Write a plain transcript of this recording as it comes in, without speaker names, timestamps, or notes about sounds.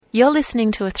You're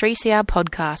listening to a 3CR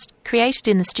podcast created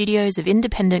in the studios of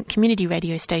independent community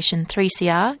radio station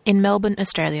 3CR in Melbourne,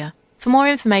 Australia. For more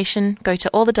information, go to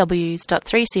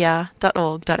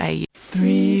allthews.3cr.org.au.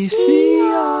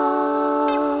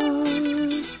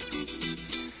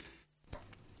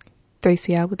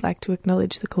 3CR would like to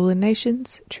acknowledge the Kulin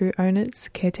Nations, true owners,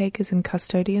 caretakers and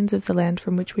custodians of the land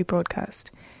from which we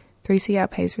broadcast. 3CR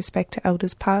pays respect to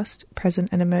elders past, present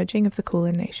and emerging of the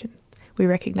Kulin Nation. We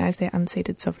recognise their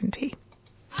unceded sovereignty.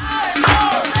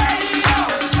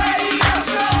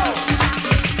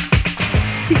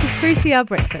 This is 3CR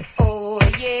Breakfast. Oh,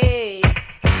 yeah.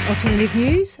 Alternative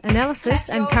news, analysis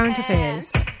and current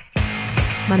affairs.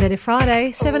 Monday to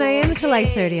Friday, 7am until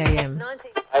 8:30am.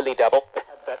 Only double.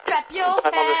 Clap your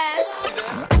hands.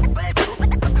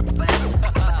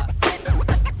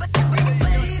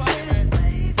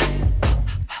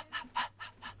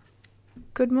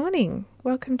 Good morning.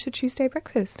 Welcome to Tuesday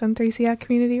Breakfast on 3CR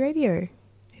Community Radio.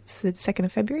 It's the 2nd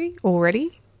of February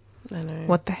already. I know.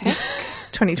 What the heck?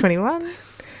 2021.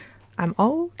 I'm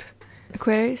old.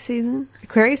 Aquarius season?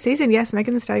 Aquarius season, yes.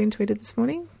 Megan Thee Stallion tweeted this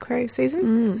morning. Aquarius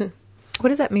season. What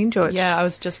does that mean, George? Yeah, I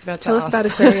was just about to Tell us ask. about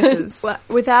Aquariuses. Well,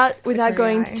 without going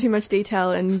Aquarii. into too much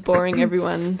detail and boring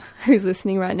everyone who's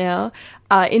listening right now,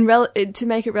 to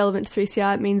make it relevant to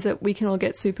 3CR, it means that we can all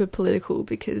get super political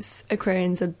because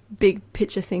Aquarians are big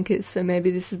picture thinkers, so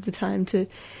maybe this is the time to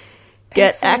get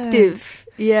Excellent. active.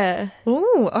 Yeah.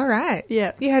 Ooh, all right.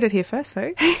 Yeah. You heard it here first,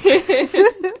 folks.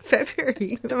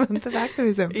 February, the month of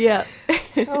activism. Yeah.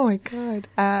 Oh, my God.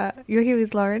 You're here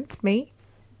with Lauren, me,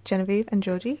 Genevieve and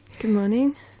Georgie. Good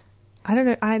morning. I don't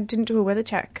know. I didn't do a weather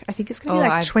check. I think it's going to be Oh,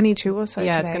 like 22 or so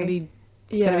yeah, today. it's going to be...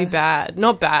 It's going to be bad.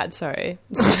 Not bad, sorry.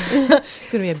 It's going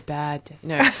to be a bad day.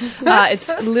 No. It's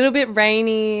a little bit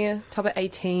rainy, top of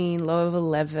 18, low of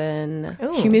 11.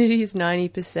 Ooh. Humidity is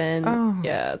 90%. Oh.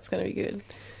 Yeah, it's going to be good.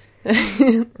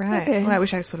 Right. Okay. Well, I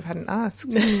wish I sort of hadn't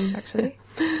asked, actually.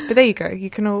 But there you go. You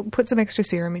can all put some extra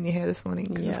serum in your hair this morning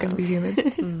because it's Yeah. going to be humid.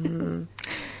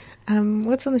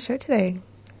 What's on the show today,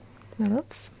 my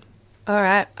loves? All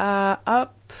right.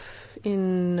 Up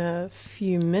in a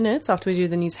few minutes, after we do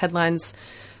the news headlines,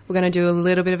 we're going to do a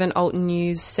little bit of an alt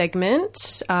news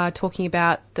segment talking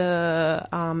about the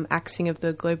axing of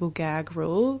the global gag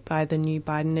rule by the new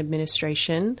Biden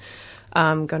administration.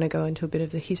 I'm going to go into a bit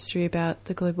of the history about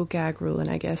the global gag rule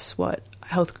and I guess what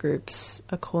health groups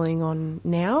are calling on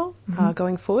now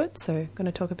going forward. So I'm going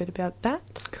to talk a bit about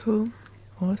that. Cool.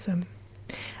 Awesome.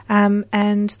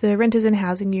 And the Renters and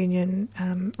Housing Union,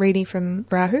 Reedy from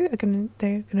Rahu, they're going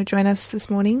to join us this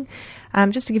morning.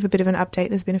 Just to give a bit of an update,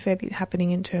 there's been a fair bit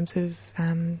happening in terms of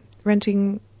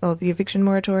renting or the eviction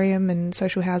moratorium and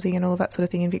social housing and all of that sort of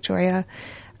thing in Victoria.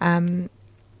 The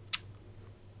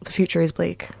future is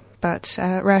bleak, but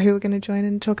Rahu are going to join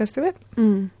and talk us through it.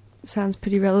 Sounds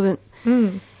pretty relevant.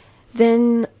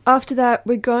 Then after that,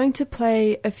 we're going to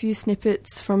play a few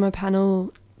snippets from a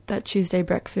panel that Tuesday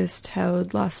Breakfast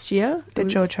held last year. That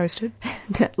George hosted.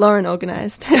 Lauren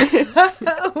organised.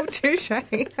 Oh, touche.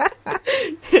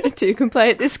 Two can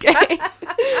play at this game.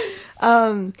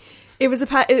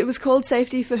 It was called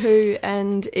Safety for Who,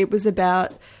 and it was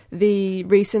about the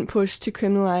recent push to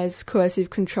criminalise coercive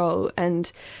control. And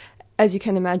as you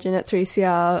can imagine, at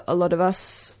 3CR, a lot of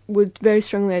us would very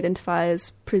strongly identify as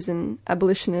prison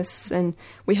abolitionists, and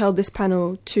we held this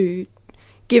panel to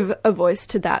give a voice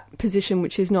to that position,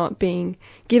 which is not being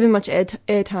given much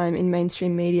airtime in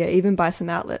mainstream media, even by some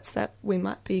outlets that we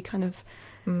might be kind of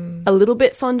a little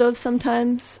bit fond of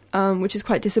sometimes, which is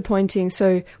quite disappointing.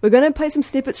 So we're going to play some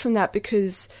snippets from that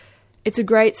because it's a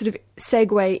great sort of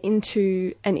segue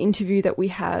into an interview that we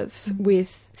have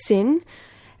with SYN,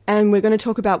 and we're going to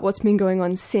talk about what's been going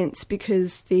on since,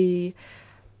 because the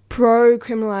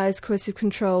pro-criminalised coercive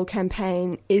control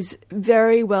campaign is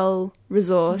very well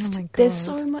resourced. Oh my God. There's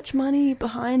so much money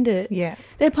behind it. Yeah.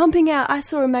 They're pumping out, I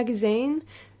saw a magazine,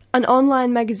 an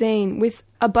online magazine with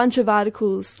a bunch of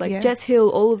articles, like Yeah. Jess Hill,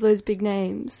 all of those big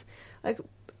names. Like,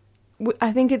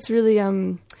 I think it's really,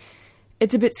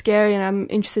 it's a bit scary, and I'm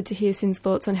interested to hear Syn's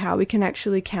thoughts on how we can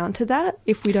actually counter that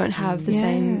if we don't have the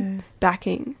same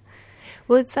backing.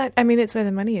 Well, it's that, I mean, it's where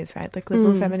the money is, right? Like,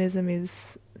 liberal feminism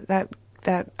is that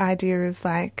idea of,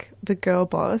 like, the girl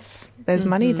boss. There's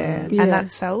money there. Yeah. And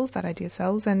that sells, that idea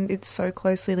sells. And it's so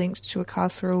closely linked to a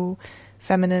carceral,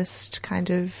 feminist,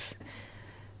 kind of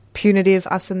punitive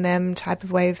us and them type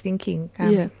of way of thinking.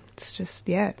 It's just,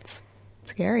 it's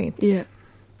scary. Yeah.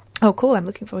 Oh, cool. I'm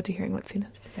looking forward to hearing what Sin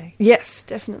has to say. Yes,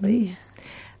 definitely.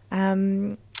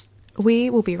 We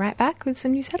will be right back with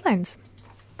some news headlines.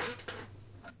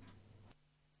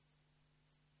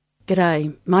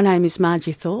 G'day, my name is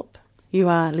Margie Thorpe You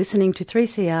are listening to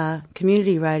 3CR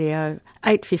Community Radio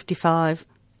 855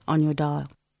 on your dial.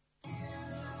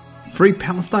 Free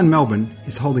Palestine Melbourne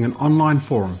is holding an online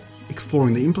forum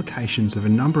exploring the implications of a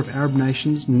number of Arab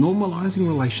nations normalising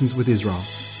relations with Israel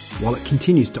while it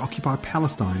continues to occupy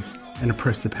Palestine and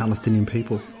oppress the Palestinian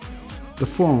people. The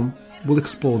forum will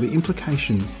explore the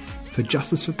implications for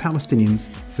justice for Palestinians,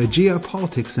 for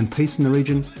geopolitics and peace in the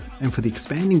region, and for the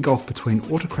expanding gulf between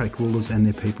autocratic rulers and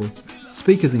their people.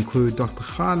 Speakers include Dr.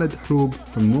 Khaled Hroub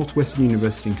from Northwestern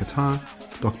University in Qatar,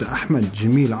 Dr. Ahmed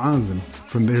Jamil Azam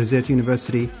from Birzeit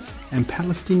University, and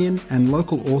Palestinian and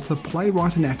local author,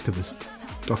 playwright and activist,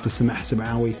 Dr. Samah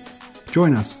Sabawi.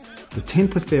 Join us the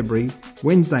 10th of February,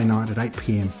 Wednesday night at 8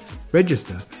 p.m.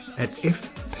 Register at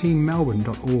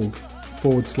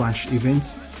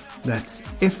fpmelbourne.org/events. That's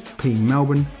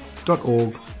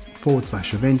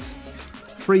fpmelbourne.org/events.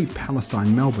 Free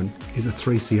Palestine Melbourne is a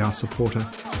 3CR supporter.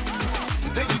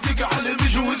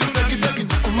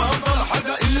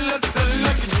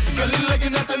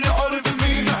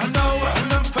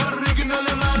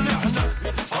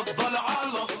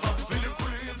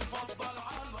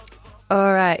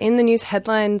 All right, in the news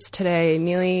headlines today,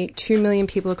 nearly 2 million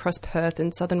people across Perth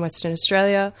and southern Western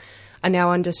Australia are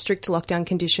now under strict lockdown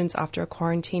conditions after a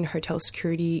quarantine hotel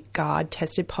security guard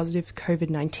tested positive for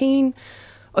COVID-19.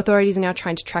 Authorities are now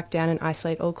trying to track down and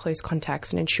isolate all close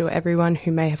contacts and ensure everyone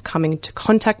who may have come into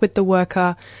contact with the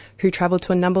worker who travelled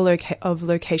to a number of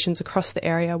locations across the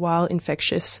area while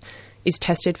infectious is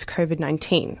tested for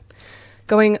COVID-19.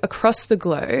 Going across the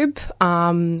globe,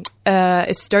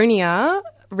 Estonia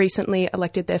recently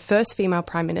elected their first female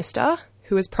prime minister,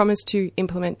 who has promised to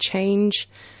implement change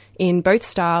in both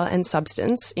style and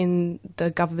substance in the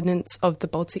governance of the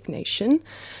Baltic nation.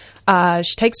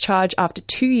 She takes charge after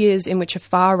 2 years in which a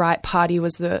far-right party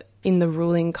was in the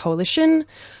ruling coalition.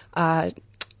 Her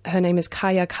name is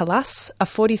Kaja Kallas, a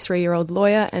 43-year-old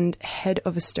lawyer and head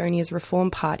of Estonia's Reform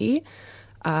Party.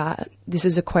 This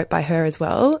is a quote by her as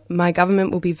well. "My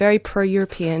government will be very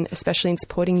pro-European, especially in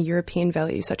supporting European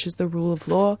values such as the rule of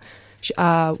law.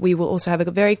 We will also have a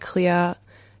very clear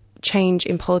change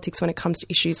in politics when it comes to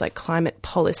issues like climate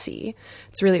policy."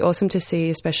 It's really awesome to see,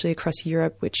 especially across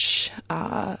Europe, which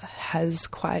has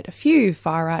quite a few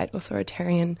far-right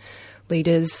authoritarian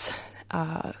leaders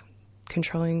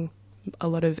controlling a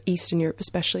lot of Eastern Europe,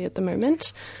 especially at the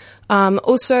moment.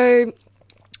 Also,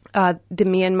 the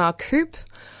Myanmar coup,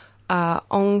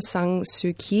 Aung San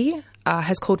Suu Kyi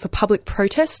has called for public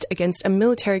protest against a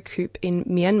military coup in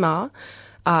Myanmar,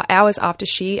 hours after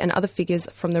she and other figures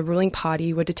from the ruling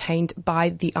party were detained by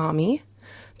the army.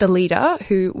 The leader,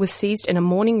 who was seized in a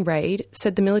morning raid,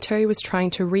 said the military was trying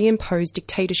to reimpose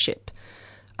dictatorship.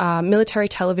 Military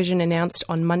television announced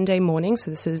on Monday morning,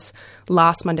 so this is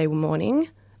last Monday morning,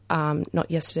 not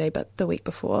yesterday but the week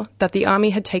before, that the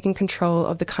army had taken control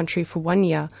of the country for 1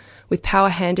 year, with power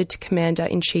handed to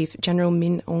Commander-in-Chief General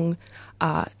Min Aung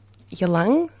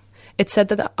Hlaing. It said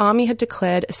that the army had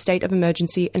declared a state of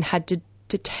emergency and had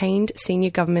detained senior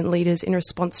government leaders in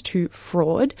response to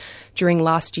fraud during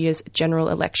last year's general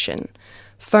election.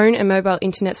 Phone and mobile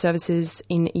internet services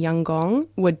in Yangon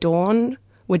were down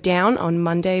on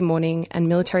Monday morning, and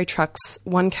military trucks,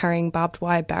 one carrying barbed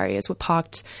wire barriers, were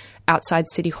parked outside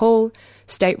City Hall.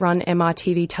 State-run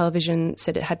MRTV television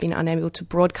said it had been unable to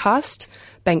broadcast.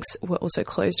 Banks were also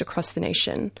closed across the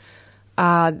nation.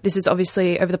 This is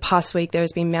obviously, over the past week, there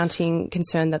has been mounting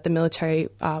concern that the military,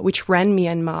 which ran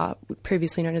Myanmar,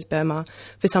 previously known as Burma,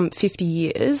 for some 50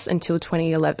 years until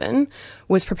 2011,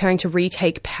 was preparing to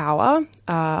retake power.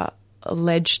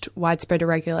 Alleged widespread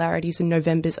irregularities in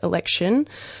November's election,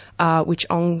 which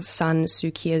Aung San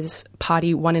Suu Kyi's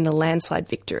party won in a landslide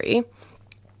victory.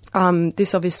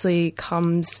 This obviously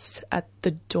comes at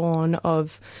the dawn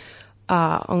of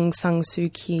Aung San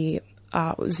Suu Kyi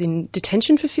was in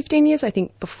detention for 15 years, I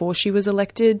think, before she was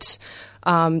elected.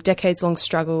 Decades-long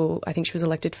struggle. I think she was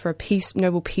elected for a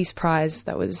Nobel Peace Prize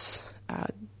that was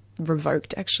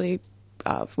revoked, actually,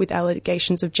 with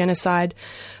allegations of genocide.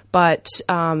 But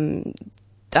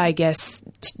I guess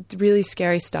really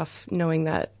scary stuff, knowing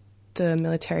that the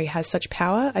military has such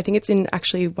power. I think it's in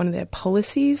actually one of their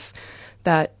policies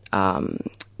that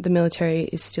the military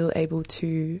is still able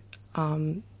to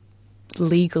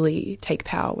legally take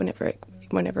power whenever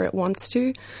it wants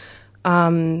to.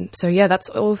 So yeah, that's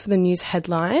all for the news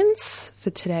headlines for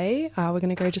today. We're going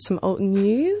to go to some alt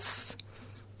news.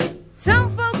 Some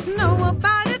folks know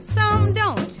about it, some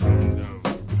don't.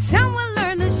 Some will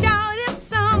learn to shout it,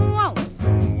 some won't.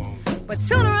 But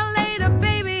sooner or later,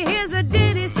 baby, here's a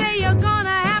ditty. Say you're gonna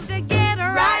have to get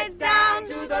right down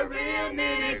to the real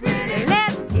nitty-gritty.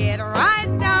 Let's get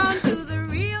right down to the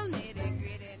real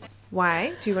nitty-gritty. Wow.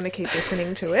 anyway. Do you want to keep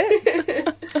listening to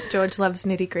it? George loves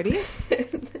Nitty Gritty.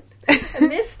 I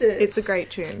missed it. It's a great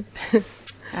tune.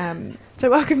 So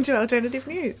welcome to Alternative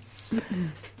News.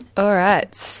 All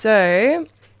right, so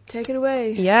Take it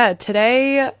away. yeah,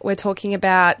 today we're talking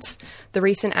about the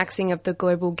recent axing of the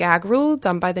global gag rule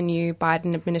done by the new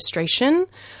Biden administration.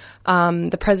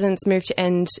 The president's move to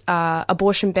end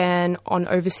abortion ban on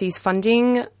overseas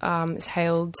funding is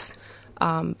hailed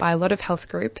by a lot of health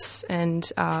groups and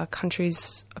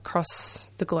countries across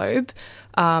the globe.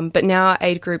 But now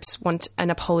aid groups want an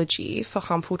apology for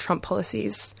harmful Trump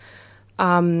policies.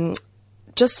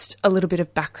 Just a little bit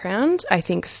of background, I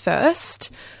think,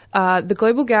 first. The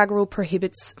global gag rule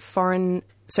prohibits foreign...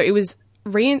 So it was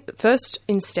first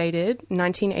instated in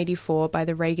 1984 by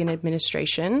the Reagan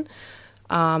administration,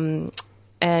 and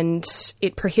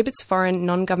it prohibits foreign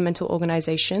non-governmental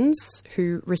organizations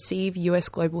who receive US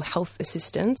global health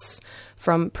assistance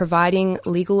from providing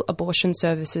legal abortion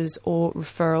services or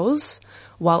referrals,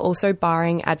 while also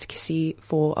barring advocacy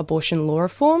for abortion law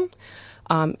reform.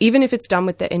 Even if it's done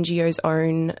with the NGO's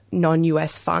own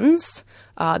non-US funds,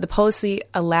 the policy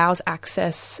allows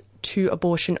access to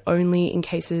abortion only in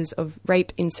cases of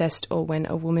rape, incest, or when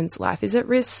a woman's life is at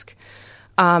risk.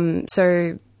 In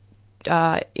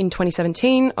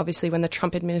 2017, obviously when the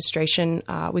Trump administration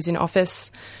was in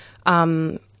office,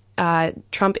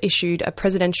 Trump issued a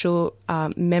presidential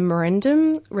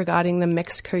memorandum regarding the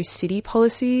Mexico City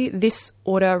policy. This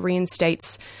order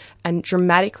reinstates and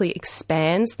dramatically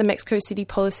expands the Mexico City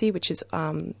policy, which is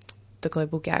the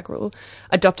global gag rule,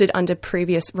 adopted under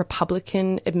previous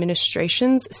Republican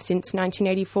administrations since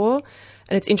 1984.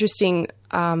 And it's interesting,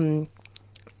 after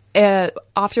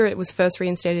it was first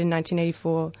reinstated in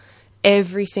 1984,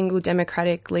 every single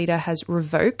Democratic leader has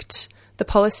revoked the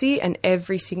policy and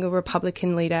every single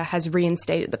Republican leader has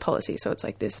reinstated the policy. So it's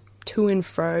like this to and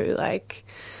fro,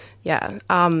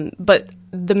 but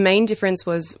the main difference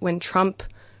was when Trump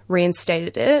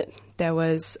reinstated it, there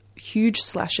was huge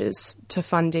slashes to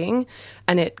funding,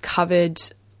 and it covered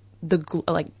the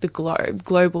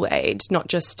global aid, not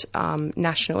just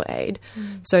national aid.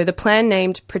 So the plan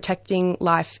named Protecting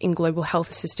Life in Global Health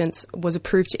Assistance was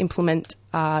approved to implement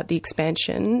the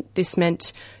expansion. This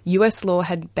meant US law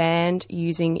had banned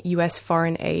using US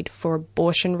foreign aid for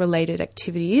abortion-related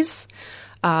activities,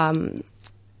 and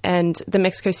the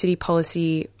Mexico City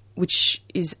policy, which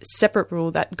is a separate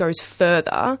rule that goes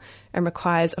further and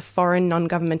requires a foreign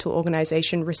non-governmental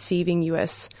organisation receiving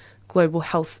US global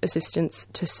health assistance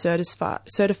to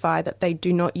certify that they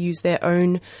do not use their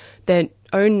own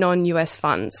non-US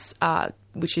funds,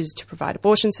 which is to provide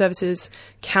abortion services,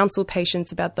 counsel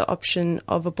patients about the option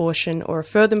of abortion or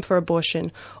refer them for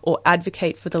abortion, or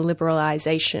advocate for the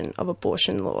liberalisation of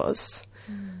abortion laws.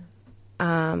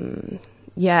 And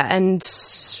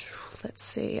let's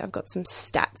see, I've got some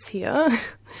stats here.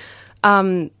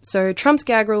 So Trump's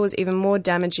gag rule was even more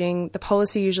damaging. The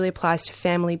policy usually applies to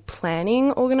family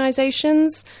planning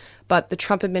organisations, but the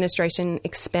Trump administration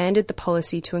expanded the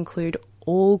policy to include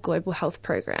all global health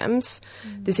programs.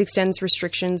 This extends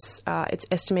restrictions, it's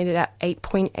estimated at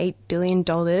 $8.8 billion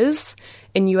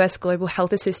in US global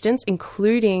health assistance,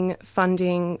 including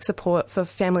funding support for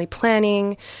family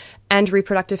planning and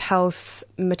reproductive health,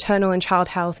 maternal and child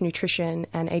health, nutrition,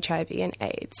 and HIV and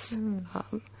AIDS.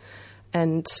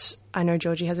 And I know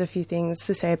Georgie has a few things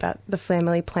to say about the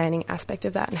family planning aspect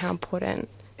of that and how important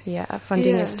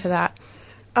funding is to that.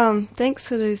 Thanks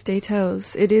for those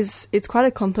details. It's quite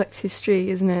a complex history,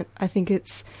 isn't it? I think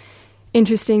it's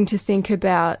interesting to think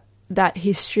about that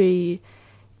history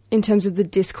in terms of the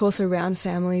discourse around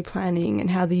family planning and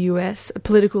how the US,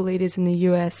 political leaders in the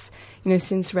US,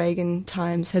 since Reagan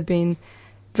times have been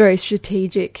very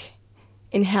strategic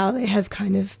in how they have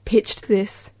kind of pitched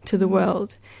this to the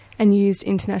world and used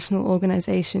international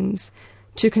organisations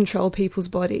to control people's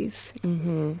bodies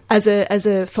as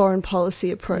a foreign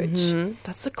policy approach.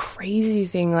 That's the crazy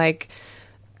thing.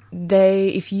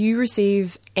 If you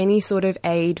receive any sort of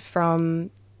aid from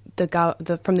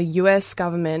the US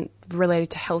government related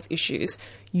to health issues,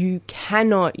 you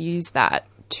cannot use that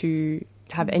to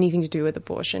have anything to do with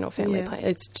abortion or family planning.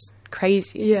 It's just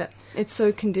crazy. Yeah, it's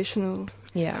so conditional.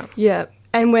 Yeah. Yeah,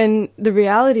 and when the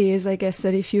reality is, I guess,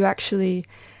 that if you actually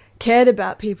cared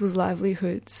about people's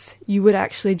livelihoods, you would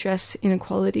actually address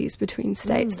inequalities between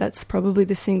states. That's probably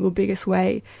the single biggest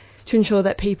way to ensure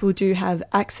that people do have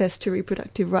access to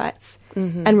reproductive rights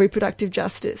and reproductive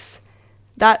justice.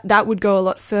 That would go a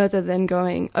lot further than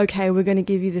going, okay, we're going to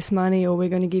give you this money or we're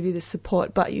going to give you this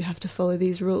support, but you have to follow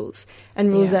these rules,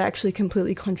 and rules that actually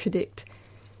completely contradict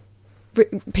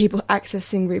people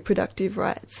accessing reproductive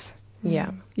rights.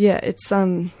 Yeah. Yeah, it's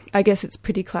I guess it's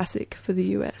pretty classic for the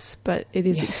US, but it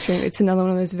is extreme. It's another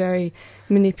one of those very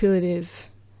manipulative.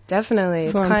 Definitely.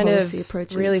 It's foreign kind policy of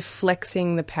approaches. really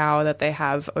flexing the power that they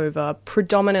have over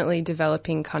predominantly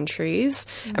developing countries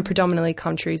and predominantly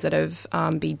countries that have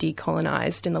been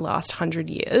decolonized in the last 100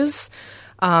 years.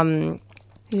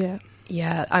 Yeah.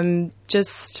 Yeah, I'm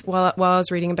just, while I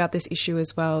was reading about this issue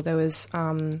as well, there was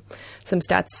some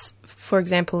stats, for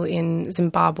example, in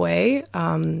Zimbabwe.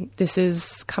 This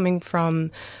is coming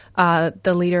from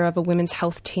the leader of a women's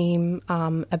health team,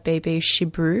 Abebe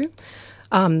Shibru.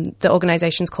 The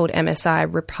organization's called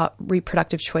MSI,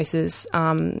 Reproductive Choices,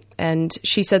 and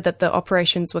she said that the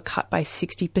operations were cut by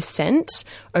 60%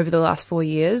 over the last 4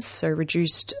 years, so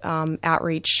reduced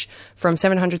outreach from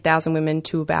 700,000 women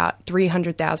to about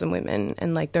 300,000 women,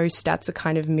 and like those stats are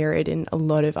kind of mirrored in a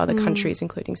lot of other countries,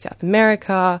 including South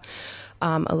America,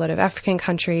 a lot of African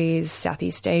countries,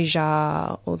 Southeast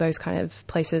Asia, all those kind of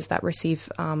places that receive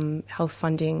health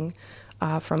funding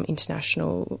from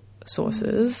international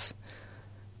sources.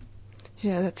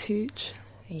 Yeah, that's huge.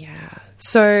 Yeah.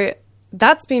 So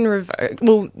that's been revoked.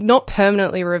 Well, not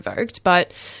permanently revoked,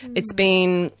 but it's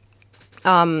been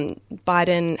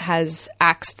Biden has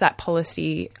axed that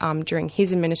policy during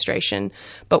his administration.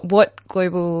 But what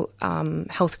global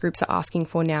health groups are asking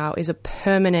for now is a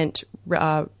permanent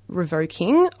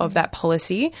revoking of that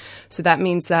policy. So that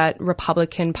means that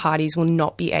Republican parties will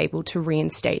not be able to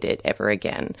reinstate it ever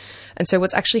again. And so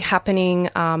what's actually happening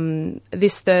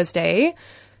this Thursday,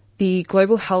 the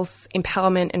Global Health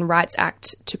Empowerment and Rights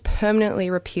Act to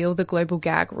permanently repeal the global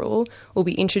gag rule will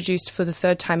be introduced for the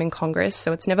third time in Congress.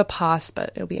 So it's never passed,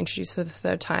 but it'll be introduced for the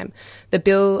third time. The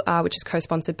bill, which is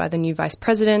co-sponsored by the new Vice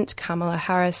President, Kamala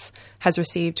Harris, has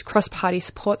received cross-party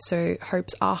support, so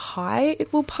hopes are high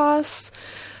it will pass.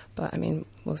 But, I mean,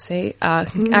 we'll see.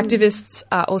 Activists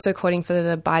are also calling for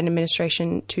the Biden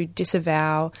administration to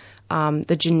disavow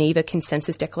the Geneva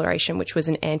Consensus Declaration, which was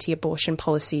an anti-abortion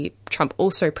policy Trump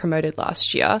also promoted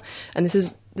last year. And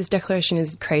this declaration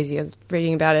is crazy. I was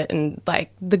reading about it, and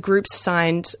like the groups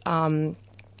signed, a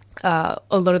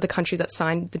lot of the countries that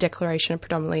signed the declaration are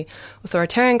predominantly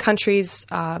authoritarian countries,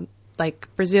 like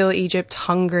Brazil, Egypt,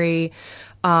 Hungary,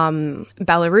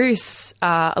 Belarus,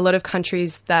 a lot of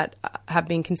countries that have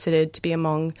been considered to be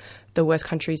among the worst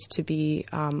countries to be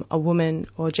a woman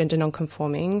or gender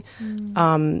non-conforming.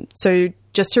 So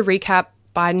just to recap,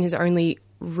 Biden has only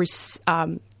revoked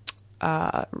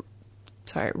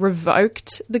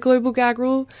the global gag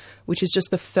rule, which is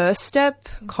just the first step.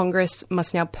 Congress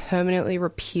must now permanently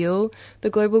repeal the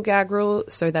global gag rule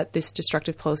so that this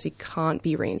destructive policy can't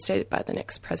be reinstated by the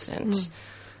next president.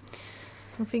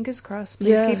 Well, fingers crossed.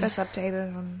 Please keep us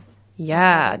updated on.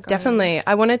 Yeah, definitely.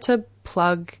 I wanted to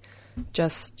plug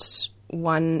just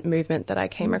one movement that I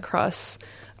came across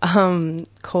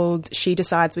called She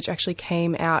Decides, which actually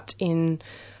came out in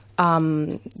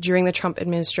during the Trump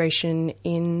administration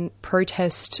in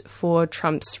protest for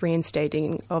Trump's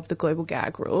reinstating of the global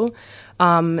gag rule.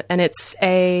 And it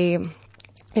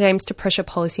aims to pressure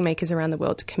policymakers around the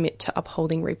world to commit to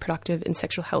upholding reproductive and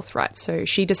sexual health rights. So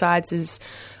She Decides is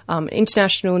an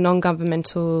international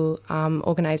non-governmental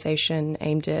organisation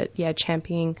aimed at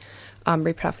championing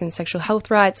reproductive and sexual health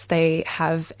rights. They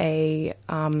have a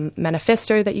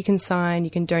manifesto that you can sign,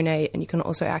 you can donate, and you can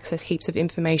also access heaps of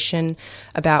information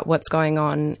about what's going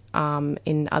on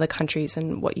in other countries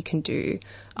and what you can do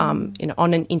on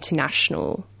an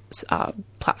international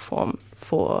platform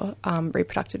for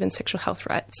reproductive and sexual health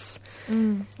rights.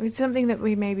 It's something that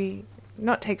we maybe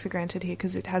not take for granted here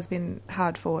because it has been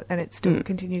hard fought and it still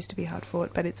continues to be hard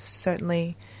fought, but it's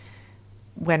certainly,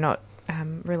 we're not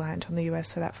reliant on the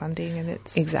US for that funding, and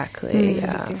it's exactly it's a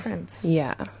big difference.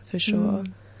 Yeah, for sure.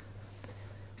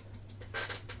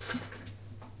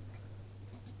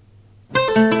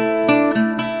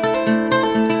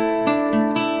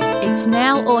 It's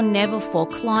now or never for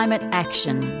climate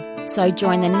action. So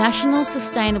join the National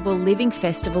Sustainable Living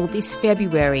Festival this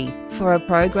February for a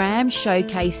program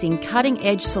showcasing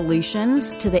cutting-edge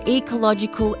solutions to the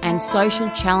ecological and social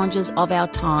challenges of our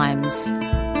times.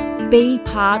 Be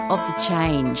part of the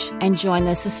change and join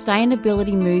the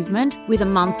sustainability movement with a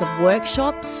month of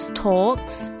workshops,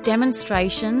 talks,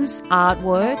 demonstrations,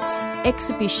 artworks,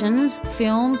 exhibitions,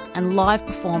 films and live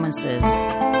performances.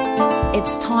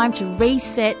 It's time to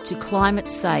reset to climate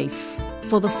safe.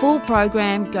 For the full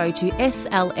program, go to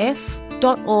slf.org.au.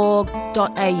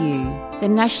 The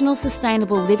National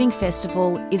Sustainable Living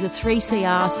Festival is a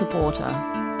 3CR supporter.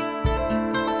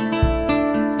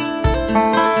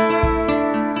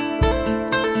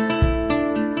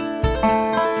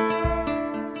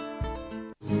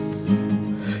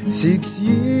 Six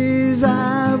years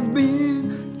I've been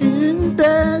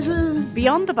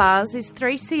Beyond the Bars is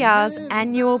 3CR's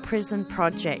annual prison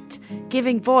project,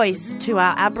 giving voice to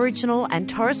our Aboriginal and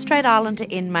Torres Strait Islander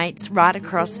inmates right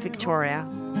across Victoria.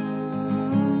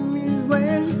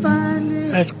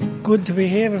 It's good to be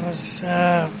here because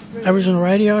Aboriginal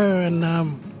radio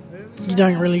and you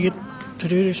don't really get to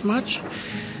do this much.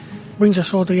 Brings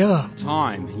us all together.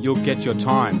 You'll get your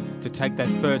time to take that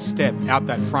first step out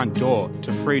that front door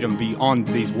to freedom beyond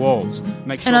these walls.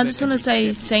 And I just want to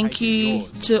say thank you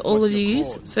to all of you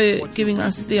for giving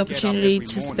us the opportunity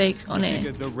to speak on air. The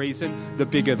bigger the reason, the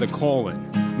bigger the calling.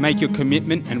 Make your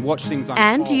commitment and watch things unfold.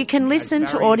 And you can listen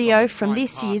to audio from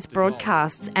this year's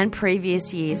broadcasts and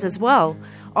previous years as well,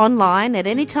 online at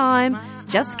any time.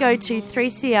 Just go to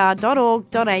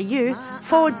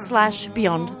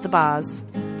 3cr.org.au/Beyond the Bars.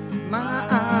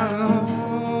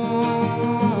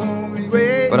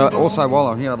 But also, while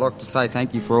I'm here, I'd like to say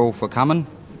thank you for coming,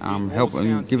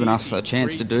 helping, giving us a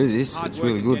chance to do this. It's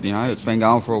really good, you know. It's been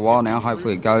going for a while now.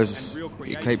 Hopefully it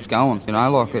keeps going. You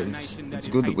know, like it's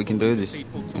good that we can do this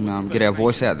and get our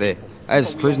voice out there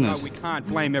as prisoners. We can't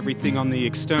blame everything on the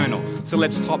external, so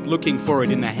let's stop looking for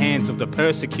it in the hands of the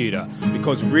persecutor,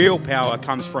 because real power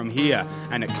comes from here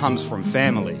and it comes from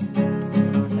family.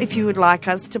 If you would like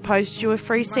us to post you a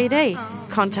free CD,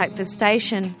 contact the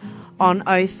station on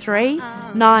 03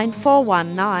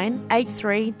 9419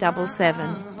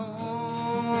 8377.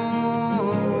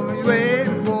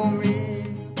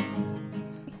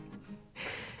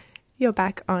 You're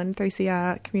back on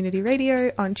 3CR Community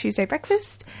Radio on Tuesday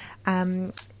Breakfast.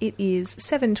 It is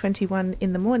 7:21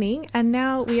 in the morning, and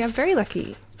now we are very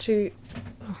lucky to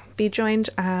be joined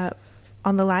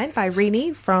on the line by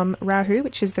Rini from RAHU,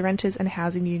 which is the Renters and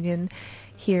Housing Union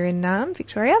here in Naarm,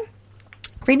 Victoria.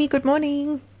 Rini, good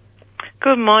morning.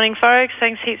 Good morning, folks.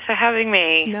 Thanks heaps for having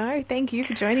me. No, thank you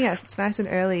for joining us. It's nice and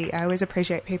early. I always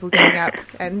appreciate people getting up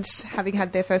and having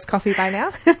had their first coffee by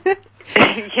now.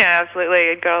 Yeah,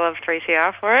 absolutely. Gotta love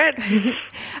 3CR for it.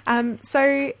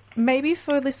 So maybe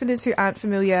for listeners who aren't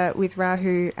familiar with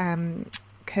RAHU,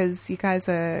 because you guys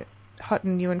are hot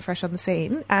and new and fresh on the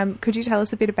scene, could you tell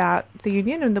us a bit about the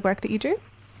union and the work that you do?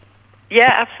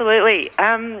 Yeah, absolutely.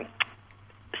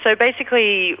 So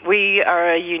basically, we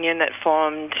are a union that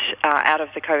formed out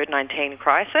of the COVID-19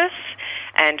 crisis,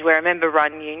 and we're a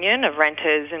member-run union of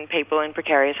renters and people in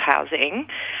precarious housing.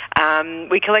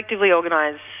 We collectively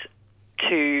organise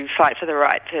to fight for the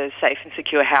right to safe and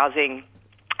secure housing,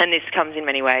 and this comes in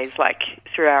many ways, like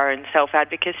through our own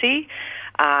self-advocacy.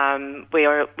 We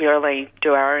only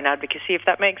do our own advocacy, if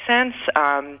that makes sense,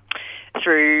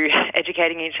 through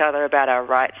educating each other about our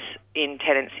rights in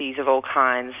tenancies of all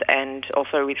kinds, and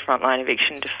also with frontline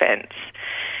eviction defence.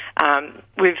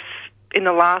 We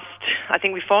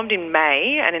formed in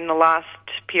May, and in the last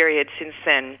period since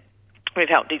then, we've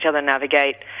helped each other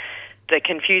navigate the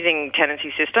confusing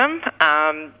tenancy system,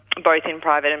 both in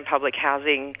private and public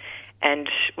housing, and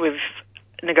we've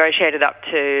negotiated up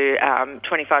to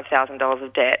 $25,000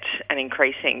 of debt and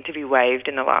increasing to be waived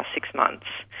in the last 6 months.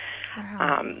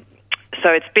 Wow. So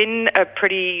it's been a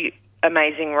pretty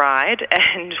amazing ride,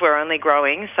 and we're only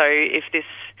growing. So if this,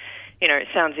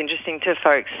 sounds interesting to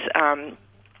folks,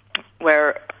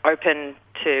 we're open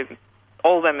to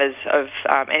all members of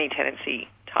any tenancy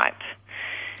type.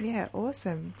 Yeah,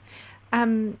 awesome.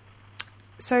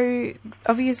 So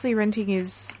obviously renting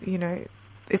is,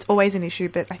 it's always an issue,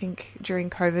 but I think during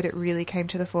COVID it really came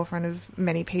to the forefront of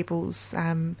many people's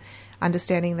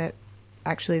understanding that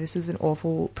actually this is an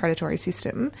awful predatory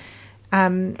system.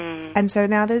 And so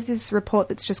now there's this report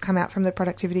that's just come out from the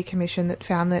Productivity Commission that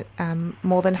found that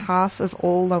more than half of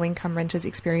all low-income renters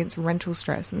experience rental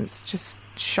stress, and it's just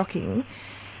shocking.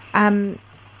 I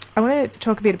want to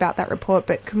talk a bit about that report,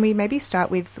 but can we maybe start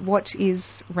with what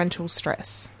is rental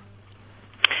stress?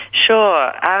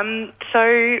 Sure.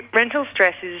 So rental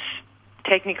stress is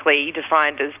technically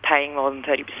defined as paying more than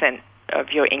 30%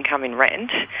 of your income in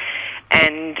rent.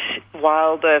 And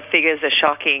while the figures are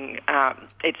shocking,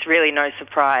 it's really no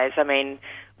surprise. I mean,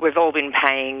 we've all been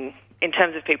paying, in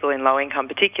terms of people in low income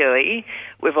particularly,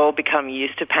 we've all become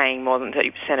used to paying more than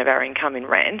 30% of our income in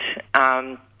rent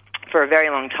for a very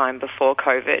long time before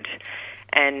COVID.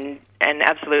 And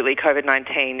absolutely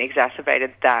COVID-19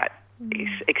 exacerbated that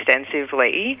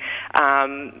extensively.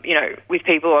 With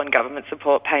people on government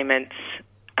support payments,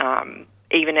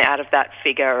 even out of that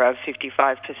figure of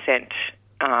 55%,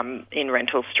 in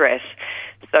rental stress,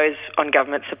 those on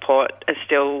government support are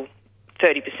still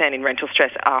 30% in rental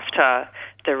stress after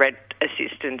the rent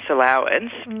assistance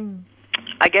allowance.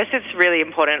 I guess it's really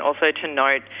important also to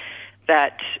note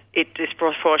that it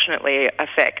disproportionately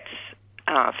affects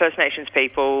First Nations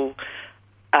people,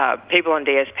 people on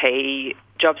DSP,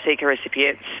 job seeker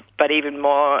recipients, but even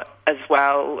more as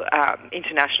well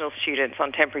international students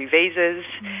on temporary visas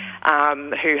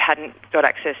who hadn't got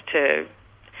access to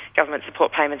government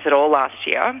support payments at all last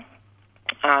year,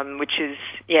 which is,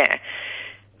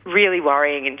 really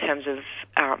worrying in terms of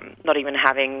not even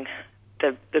having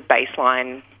the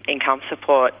baseline income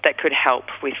support that could help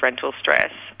with rental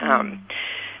stress.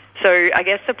 So I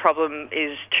guess the problem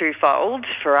is twofold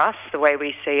for us. The way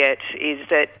we see it is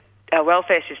that our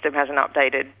welfare system hasn't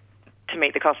updated to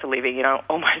meet the cost of living in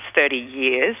almost 30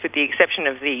 years, with the exception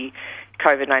of the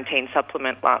COVID-19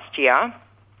 supplement last year.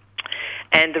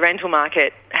 And the rental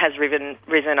market has risen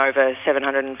over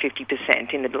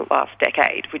 750% in the last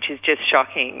decade, which is just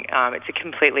shocking. It's a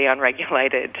completely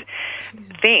unregulated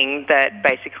thing that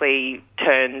basically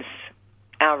turns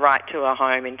our right to a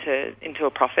home into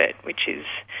a profit, which is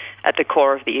at the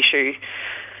core of the issue.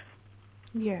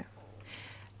 Yeah.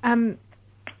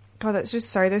 God, that's just,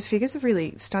 sorry, those figures have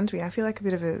really stunned me. I feel like a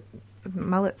bit of a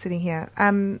mullet sitting here.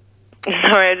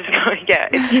 Sorry,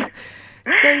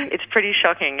 it's pretty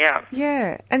shocking, yeah.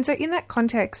 Yeah, and so in that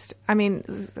context, I mean,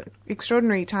 this is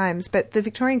extraordinary times, but the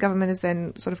Victorian government has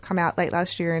then sort of come out late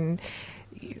last year and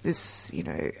this,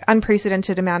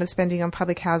 unprecedented amount of spending on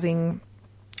public housing,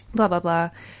 blah, blah, blah.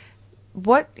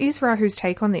 What is Rahu's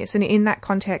take on this? And in that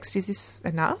context, is this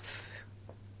enough?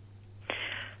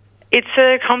 It's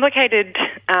a complicated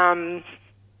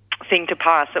thing to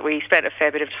pass that we spent a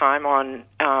fair bit of time on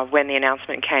when the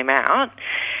announcement came out.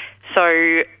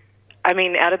 So, I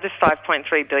mean, out of the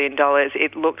 $5.3 billion,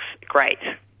 it looks great.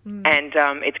 And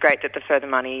it's great that the further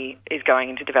money is going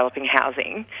into developing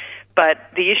housing. But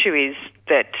the issue is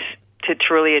that to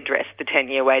truly address the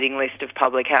 10-year waiting list of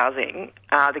public housing,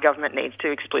 the government needs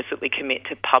to explicitly commit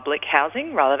to public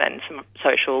housing rather than some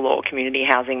social or community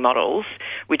housing models,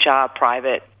 which are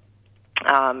private.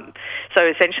 So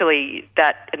essentially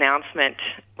that announcement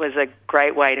was a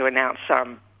great way to announce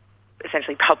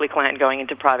essentially public land going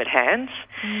into private hands.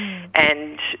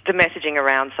 And the messaging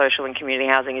around social and community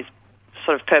housing is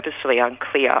sort of purposefully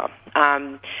unclear.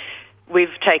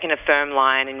 We've taken a firm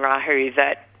line in Rahu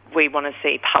that we want to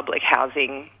see public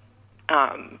housing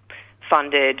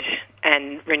funded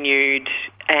and renewed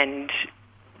and,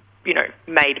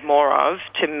 made more of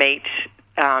to meet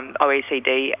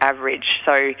OECD average.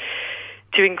 So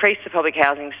to increase the public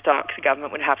housing stock, the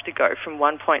government would have to go from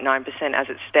 1.9% as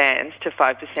it stands to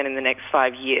 5% in the next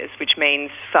 5 years, which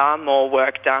means far more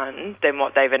work done than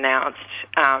what they've announced.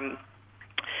 And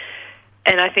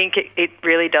I think it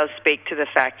really does speak to the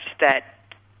fact that,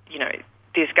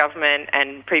 this government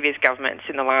and previous governments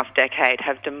in the last decade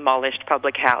have demolished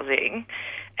public housing,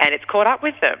 and it's caught up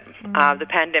with them. The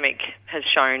pandemic has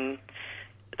shown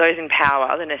those in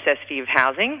power the necessity of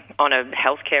housing on a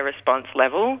healthcare response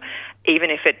level, even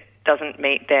if it doesn't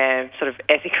meet their sort of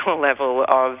ethical level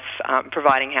of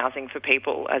providing housing for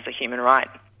people as a human right.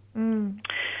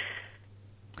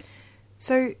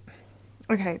 So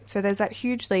there's that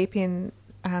huge leap in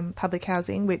public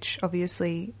housing, which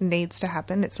obviously needs to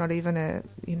happen. It's not even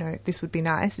this would be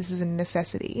nice. This is a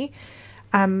necessity.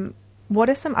 What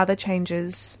are some other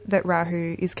changes that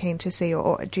Rahu is keen to see,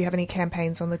 or do you have any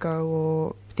campaigns on the go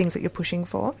or things that you're pushing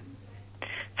for?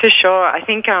 For sure. I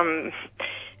think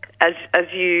as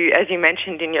you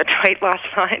mentioned in your tweet last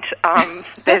night,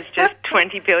 there's just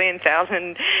 20 billion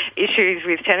thousand issues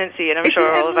with tenancy, and I'm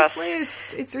sure all of us...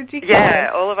 list. It's ridiculous.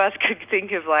 Yeah, all of us could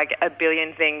think of like a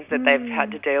billion things that they've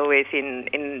had to deal with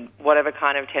in whatever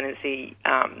kind of tenancy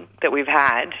that we've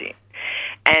had.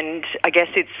 And I guess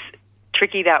it's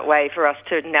tricky that way for us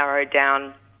to narrow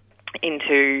down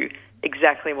into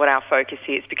exactly what our focus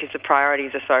is, because the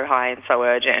priorities are so high and so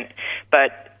urgent.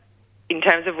 But in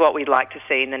terms of what we'd like to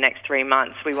see in the next 3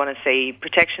 months, we want to see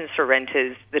protections for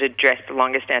renters that address the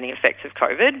longer standing effects of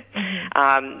COVID.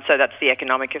 So that's the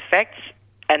economic effects,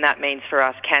 and that means for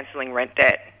us cancelling rent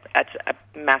debt. That's a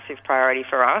massive priority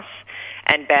for us,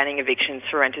 and banning evictions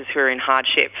for renters who are in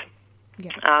hardship.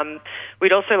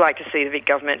 We'd also like to see the Vic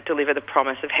government deliver the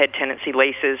promise of head tenancy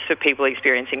leases for people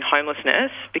experiencing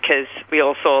homelessness, because we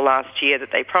all saw last year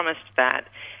that they promised that,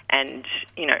 and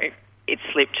it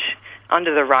slipped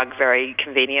under the rug very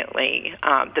conveniently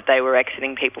that they were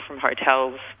exiting people from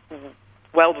hotels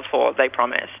well before they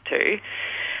promised to.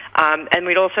 And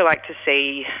we'd also like to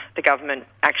see the government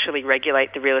actually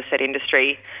regulate the real estate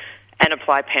industry and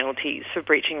apply penalties for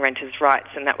breaching renters' rights,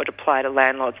 and that would apply to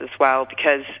landlords as well,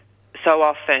 because so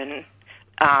often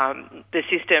the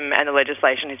system and the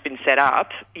legislation has been set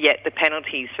up, yet the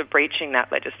penalties for breaching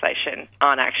that legislation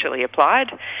aren't actually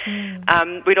applied.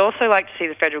 We'd also like to see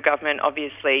the federal government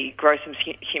obviously grow some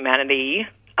humanity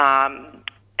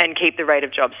and keep the rate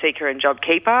of job seeker and job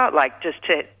keeper, like just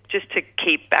to just to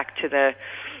keep back to the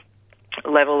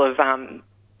level of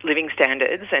living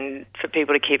standards and for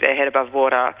people to keep their head above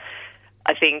water,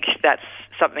 I think that's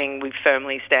something we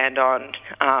firmly stand on.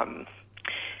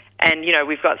 And, you know,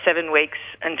 we've got 7 weeks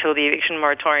until the eviction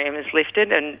moratorium is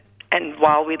lifted, and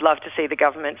while we'd love to see the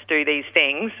governments do these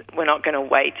things, we're not going to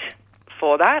wait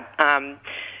for that.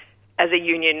 As a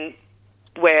union,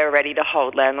 we're ready to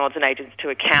hold landlords and agents to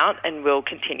account, and we'll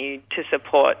continue to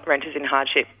support renters in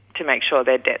hardship to make sure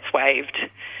their debt's waived.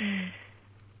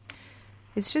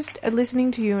 It's just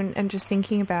listening to you and just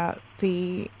thinking about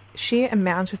the sheer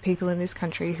amount of people in this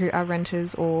country who are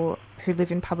renters or who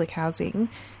live in public housing,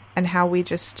 and how we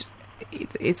just,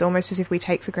 it's almost as if we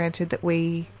take for granted that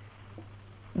we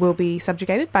will be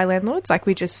subjugated by landlords. Like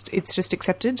it's just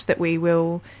accepted that we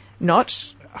will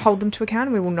not hold them to account,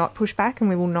 and we will not push back, and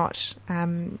we will not,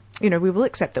 we will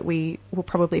accept that we will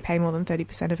probably pay more than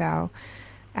 30% of our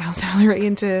salary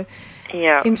into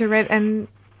rent, and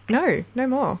no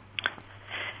more.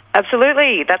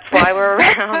 Absolutely. That's why we're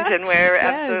around, and we're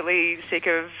absolutely sick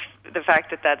of the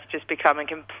fact that that's just become a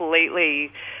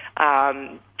completely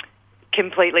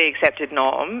accepted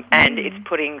norm, and it's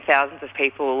putting thousands of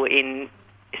people in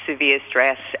severe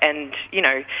stress. And, you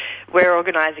know, we're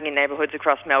organising in neighbourhoods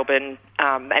across Melbourne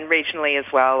and regionally as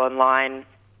well online,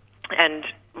 and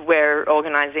we're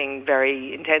organising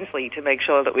very intensely to make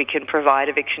sure that we can provide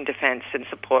eviction defence and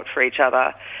support for each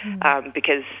other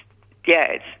because,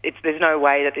 there's no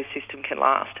way that this system can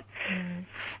last.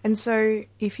 And so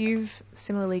if you've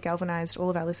similarly galvanised all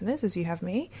of our listeners, as you have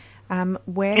me,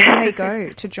 where can they go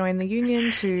to join the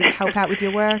union, to help out with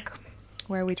your work?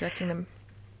 Where are we directing them?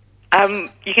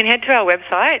 You can head to our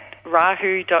website,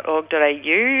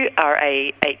 rahu.org.au,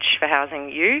 R-A-H for housing,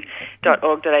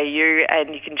 u.org.au,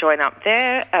 and you can join up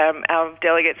there. Our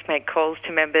delegates make calls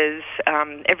to members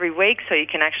every week, so you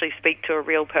can actually speak to a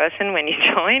real person when you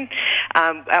join.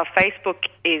 Our Facebook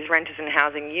is Renters and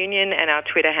Housing Union, and our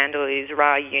Twitter handle is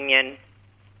RAHunion.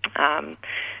 Come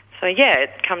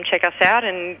check us out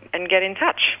and get in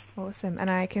touch. Awesome. And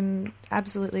I can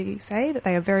absolutely say that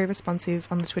they are very responsive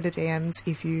on the Twitter DMs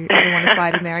if you ever want to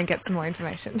slide in there and get some more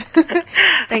information.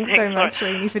 Thanks so much,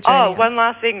 Leonie, for joining us. Oh, one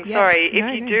last thing. Yes. Sorry.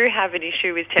 If you do have an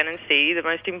issue with tenancy, the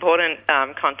most important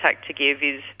contact to give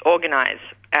is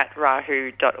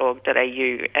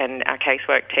organise@rahu.org.au, and our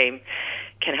casework team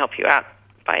can help you out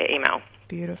by email.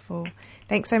 Beautiful.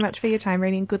 Thanks so much for your time,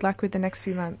 Rennie, and good luck with the next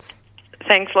few months.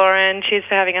 Thanks, Lauren. Cheers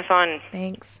for having us on.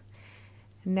 Thanks.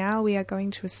 Now we are going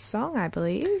to a song, I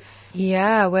believe.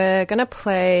 Yeah, we're going to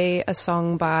play a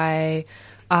song by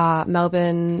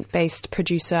Melbourne-based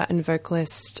producer and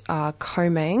vocalist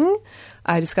Komeng.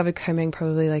 I discovered Komeng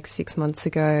probably like 6 months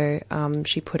ago.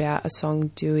 She put out a song,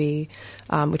 Dewey,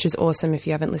 which is awesome. If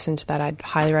you haven't listened to that, I'd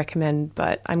highly recommend.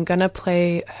 But I'm going to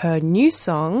play her new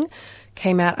song.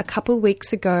 Came out a couple of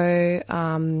weeks ago,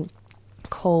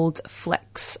 called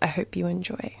Flex. I hope you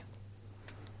enjoy.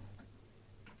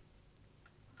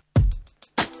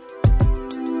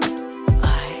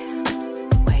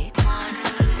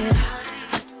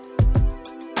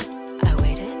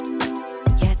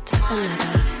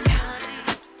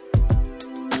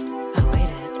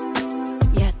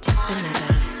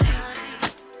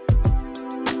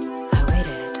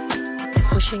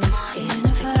 Pushing in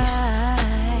a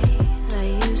fight, are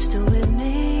you still with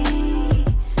me?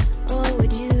 Or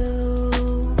would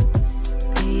you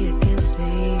be against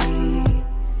me?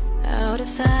 Out of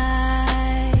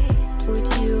sight,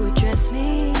 would you address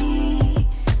me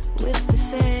with the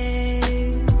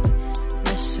same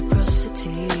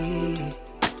reciprocity?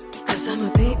 'Cause I'm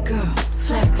a big girl,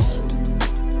 flex,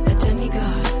 a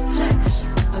demigod, flex,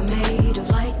 I'm made of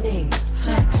lightning,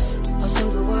 flex, or so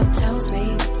the world tells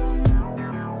me.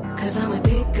 'Cause I'm a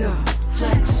big girl,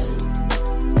 flex,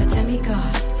 a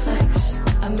demigod, flex,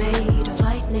 I'm made of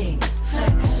lightning,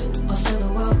 flex, or so the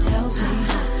world tells me.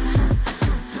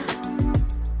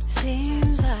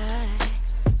 Seems like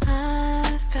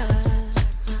I've got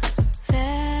my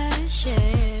fair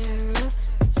share of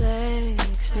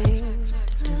flexing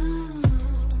to do.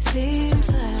 Seems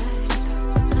like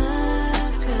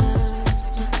I've got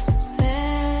my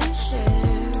fair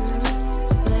share of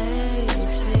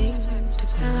flexing.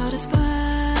 Out of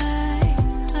spite,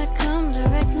 I come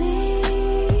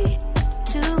directly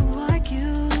to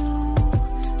argue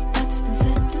what's been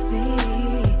said to me.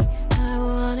 I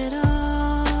want it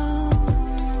all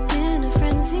in a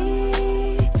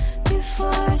frenzy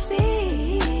before I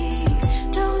speak.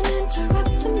 Don't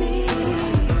interrupt me.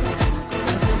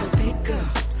 'Cause I'm a big girl,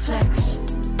 flex,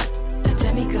 a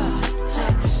demigod,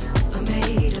 flex, I'm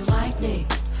made of lightning,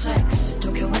 flex,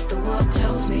 don't care what the world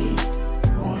tells me.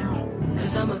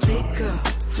 'Cause I'm a big girl,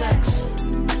 flex,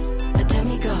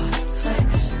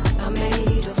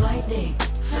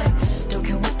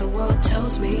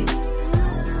 tells me.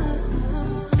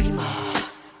 Be my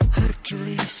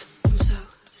Hercules. I'm so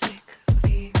sick of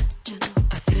being gentle.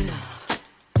 Athena,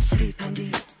 sleep and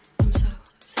eat. I'm so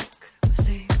sick of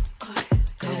staying quiet.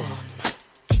 Go on,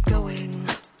 keep going.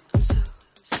 I'm so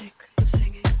sick of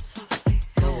singing softly.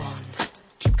 Go on,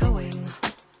 keep going.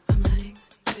 I'm learning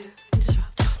to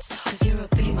disrupt. Don't stop. 'Cause you're a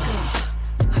beamer,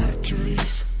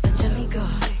 Hercules, a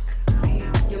demigod.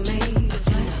 You're made of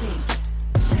lightning.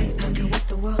 Sleep and do what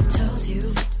the world tells you.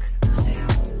 Stay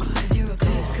quiet. 'Cause you're a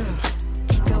big girl.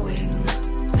 Keep going.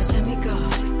 A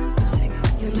demigod.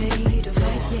 You're made of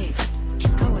lightning.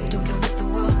 Keep going. Don't care what the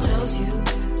world tells you.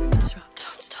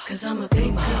 Don't stop. 'Cause I'm a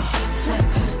big girl. Flex.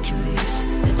 Hercules.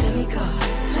 A demigod.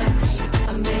 Flex.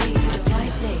 I'm made of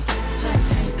lightning. Flex.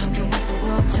 Don't care what the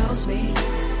world tells me.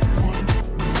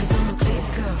 'Cause I'm a big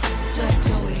girl. Flex.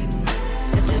 Going.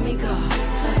 A demigod.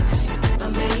 Flex.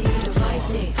 I'm made of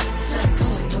lightning. Flex.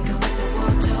 Don't care what the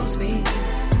world tells me.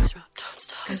 Don't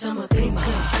stop. 'Cause I'm a big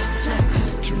girl. Flex.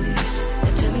 Hercules. A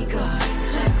demigod.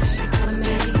 Flex. I'm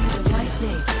made of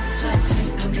lightning. Flex.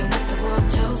 Don't care what the world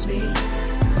tells me.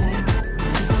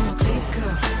 'Cause I'm a big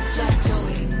girl. Flex.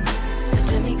 Going. A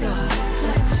demigod.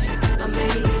 Flex. I'm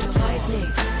made of lightning.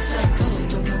 Flex.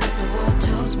 Don't care what the world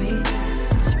tells me.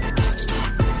 Don't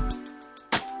stop.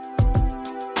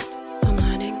 I'm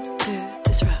learning to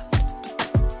disrupt.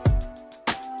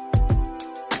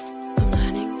 I'm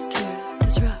learning to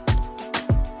disrupt.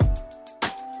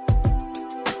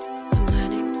 I'm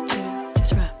learning to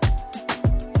disrupt.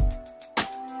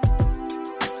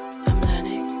 I'm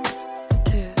learning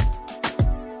to.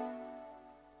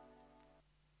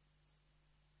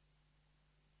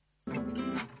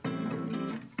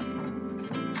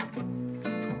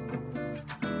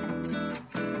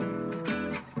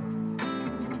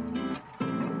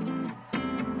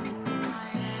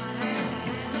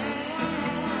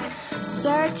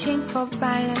 Searching for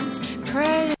balance,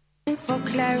 praying for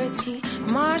clarity.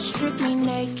 Mars strip me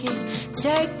naked.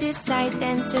 Take this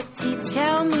identity,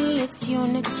 tell me it's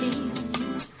unity.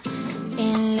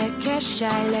 In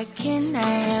Lakesha, Lakin,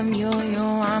 I am you, you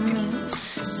are me.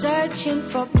 Searching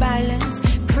for balance,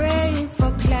 praying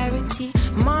for clarity.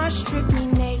 Mars strip me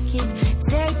naked.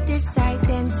 Take this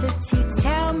identity,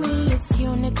 tell me it's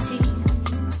unity.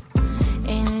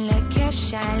 In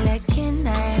Lakesha, Lakin, I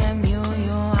am you,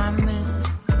 you are me.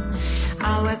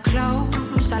 I wear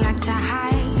clothes I like to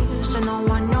hide, so no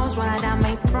one knows what I'm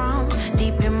made from.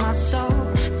 Deep in my soul,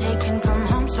 taken from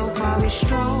home, so far we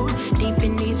stroll. Deep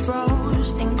in these roads,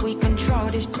 think we control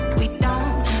this, we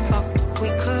don't, but we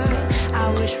could. I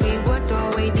wish we would throw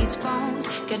away these phones,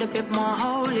 get a bit more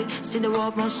holy, see the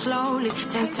world more slowly,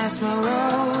 take time more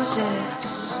roses.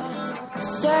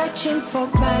 Searching for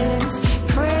balance,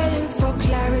 praying for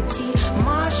clarity.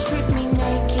 Mars strip me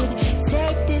naked.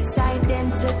 Take this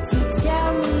identity,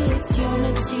 tell me it's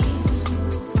unity.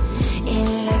 In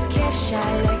Lakesha,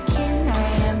 Lakin, I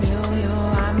am you, you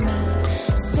are me.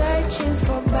 Searching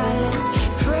for balance,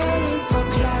 praying for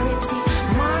clarity.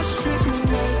 Mars strip me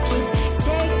naked.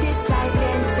 Take this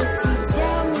identity,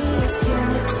 tell me it's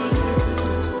unity.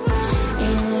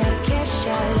 In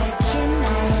Lakesha, Lakin,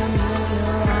 I am you,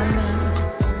 you are me.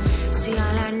 See,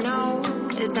 all I know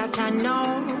is that I know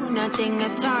nothing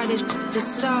at all is to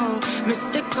so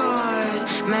mystical,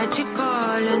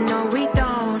 magical, and no, we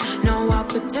don't know our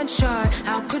potential.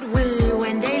 How could we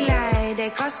when they lie? They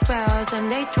cast spells and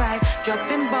they try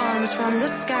dropping bombs from the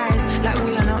skies like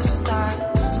we are not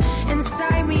stars.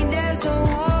 Inside me there's a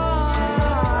war.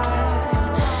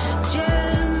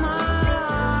 Jeremiah.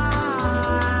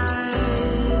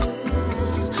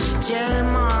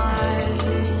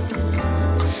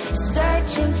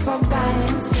 Searching for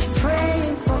balance,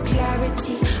 praying for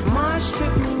clarity. Mars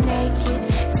strip me naked.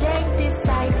 Take this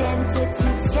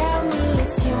identity, tell me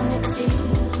it's unity.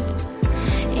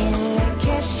 In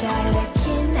Lakesha,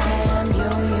 Lakin, I am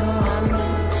you, you are me.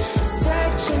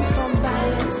 Searching for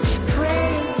balance,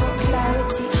 praying for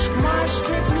clarity. Mars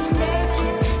strip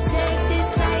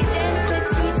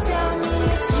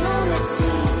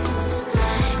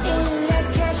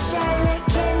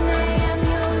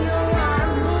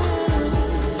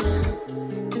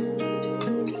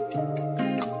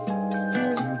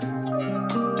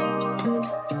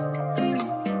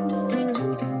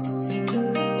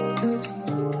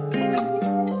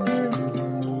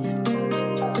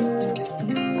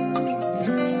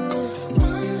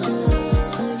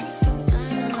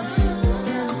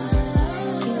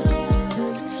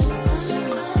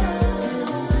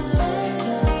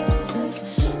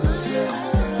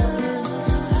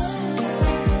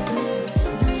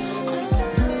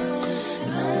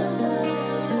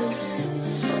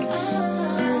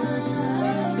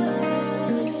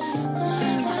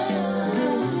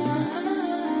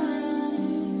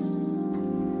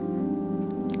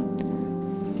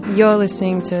You're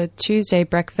listening to Tuesday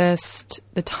Breakfast.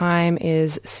 The time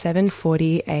is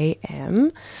 7:40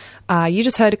 a.m. You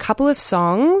just heard a couple of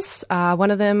songs.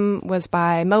 One of them was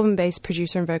by Melbourne-based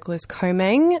producer and vocalist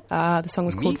Komang. The song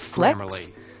was called Flex.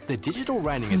 Grammarly, the digital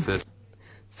writing assistant.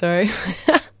 Sorry.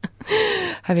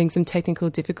 Having some technical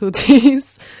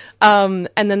difficulties. And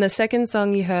then the second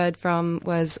song you heard from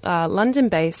was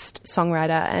London-based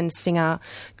songwriter and singer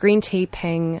Green Tea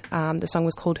Peng. The song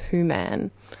was called Who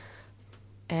Man.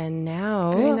 And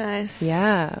now... Very nice.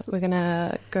 Yeah, we're going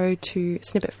to go to a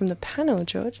snippet from the panel,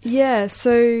 George. Yeah,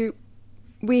 so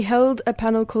we held a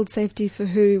panel called Safety for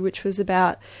Who, which was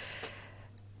about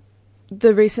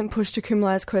the recent push to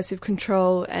criminalise coercive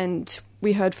control, and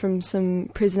we heard from some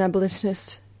prison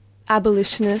abolitionist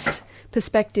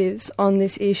perspectives on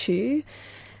this issue.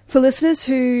 For listeners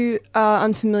who are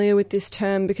unfamiliar with this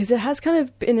term, because it has kind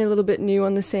of been a little bit new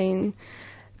on the scene,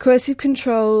 coercive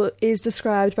control is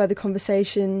described by The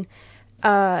Conversation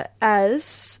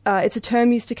as it's a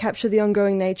term used to capture the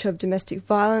ongoing nature of domestic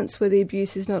violence where the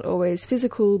abuse is not always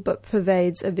physical but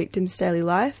pervades a victim's daily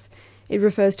life. It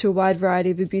refers to a wide variety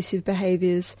of abusive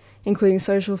behaviours, including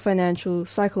social, financial,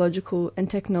 psychological and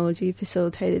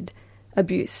technology-facilitated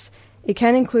abuse. It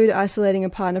can include isolating a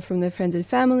partner from their friends and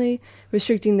family,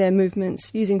 restricting their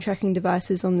movements, using tracking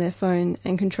devices on their phone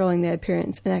and controlling their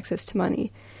appearance and access to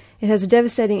money. It has a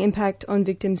devastating impact on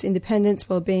victims' independence,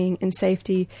 well-being and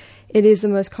safety. It is the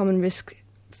most common risk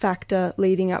factor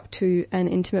leading up to an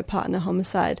intimate partner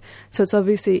homicide. So it's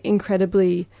obviously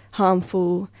incredibly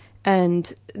harmful,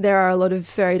 and there are a lot of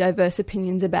very diverse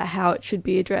opinions about how it should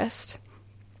be addressed.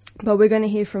 But we're going to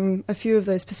hear from a few of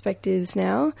those perspectives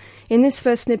now. In this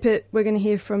first snippet, we're going to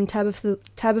hear from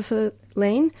Tabitha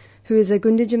Lean, who is a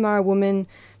Gunditjmara woman.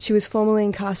 She was formerly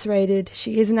incarcerated.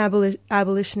 She is an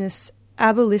abolitionist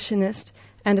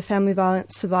and a family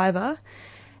violence survivor.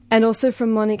 And also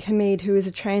from Monique Hamid, who is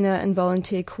a trainer and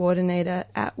volunteer coordinator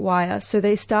at WIRE. So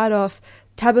they start off,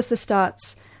 Tabitha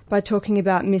starts by talking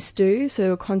about misdo,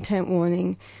 so a content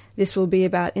warning. This will be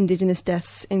about Indigenous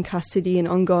deaths in custody and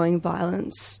ongoing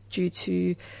violence due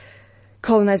to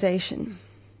colonisation.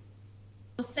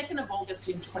 On the 2nd of August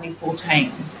in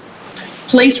 2014,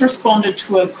 police responded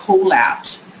to a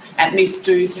call-out at Miss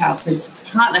Doo's house. Her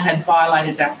partner had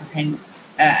violated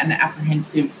an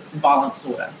apprehensive violence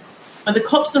order. When the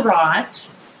cops arrived,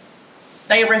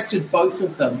 they arrested both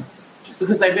of them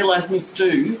because they realised Miss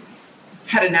Doo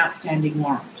had an outstanding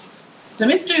warrant. So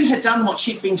Miss Doo had done what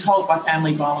she'd been told by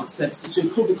Family Violence Services to,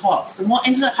 call the cops, and what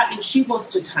ended up happening, she was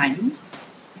detained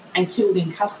and killed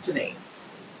in custody.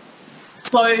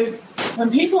 So when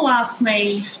people ask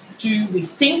me, do we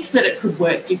think that it could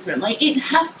work differently, it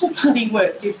has to bloody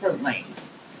work differently.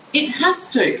 It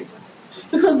has to.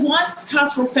 Because white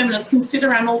pastoral feminists can sit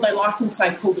around all they like and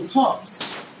say, call the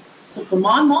cops. So for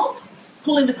my mob,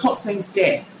 calling the cops means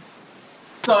death.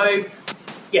 So,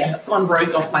 yeah, I've gone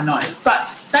rogue off my notes.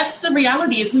 But that's the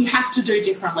reality, is we have to do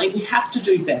differently. We have to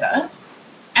do better.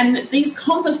 And these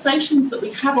conversations that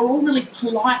we have are all really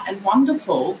polite and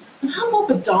wonderful. And our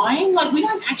mob are dying. Like, we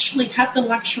don't actually have the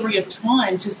luxury of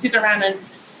time to sit around and,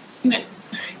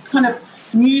 kind of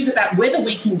muse about whether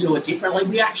we can do it differently.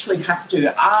 We actually have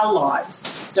to. Our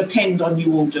lives depend on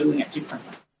you all doing it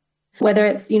differently. Whether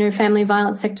it's, family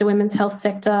violence sector, women's health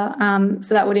sector,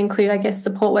 so that would include, I guess,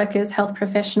 support workers, health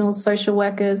professionals, social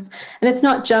workers. And it's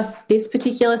not just this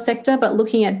particular sector, but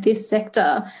looking at this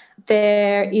sector,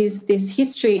 there is this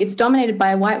history. It's dominated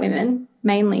by white women,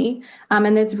 mainly,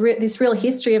 and there's this real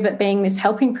history of it being this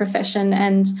helping profession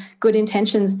and good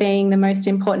intentions being the most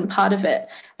important part of it.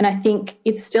 And I think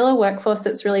it's still a workforce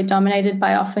that's really dominated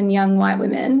by often young white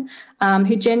women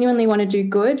who genuinely want to do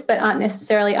good but aren't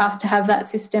necessarily asked to have that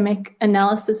systemic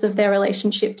analysis of their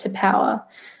relationship to power.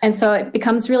 And so it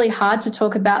becomes really hard to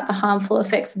talk about the harmful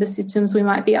effects of the systems we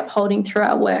might be upholding through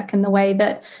our work and the way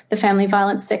that the family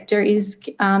violence sector is,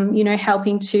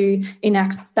 helping to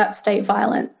enact that state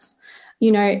violence.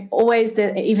 Always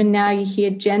that even now you hear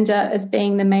gender as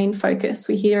being the main focus.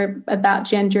 We hear about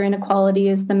gender inequality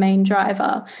as the main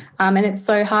driver. And it's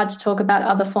so hard to talk about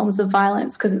other forms of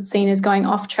violence because it's seen as going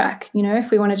off track, if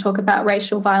we want to talk about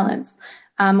racial violence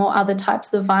or other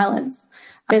types of violence.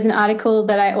 There's an article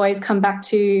that I always come back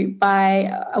to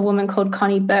by a woman called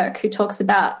Connie Burke who talks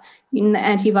about in the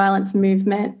anti-violence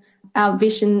movement, our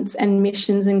visions and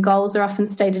missions and goals are often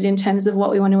stated in terms of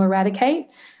what we want to eradicate,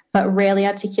 but rarely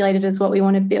articulated as what we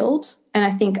want to build. And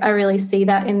I think I really see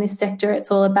that in this sector.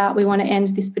 It's all about we want to end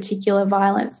this particular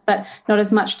violence, but not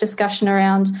as much discussion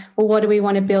around, well, what do we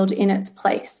want to build in its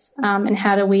place? And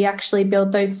how do we actually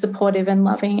build those supportive and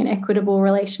loving and equitable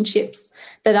relationships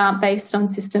that aren't based on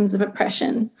systems of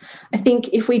oppression? I think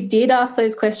if we did ask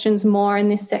those questions more in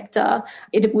this sector,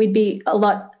 we'd be a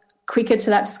lot quicker to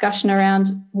that discussion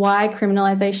around why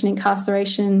criminalisation,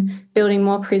 incarceration, building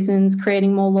more prisons,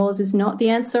 creating more laws is not the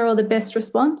answer or the best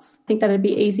response. I think that would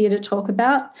be easier to talk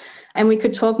about. And we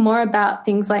could talk more about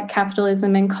things like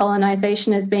capitalism and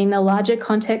colonisation as being the larger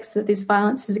context that this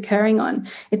violence is occurring on.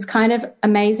 It's kind of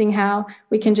amazing how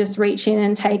we can just reach in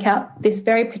and take out this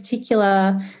very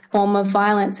particular form of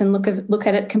violence and look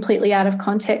at it completely out of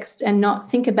context and not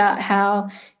think about how,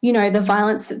 the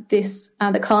violence that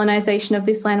the colonisation of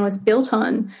this land was built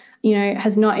on,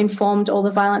 has not informed all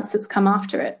the violence that's come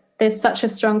after it. There's such a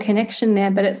strong connection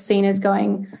there, but it's seen as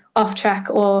going off track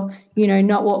or,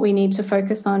 not what we need to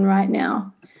focus on right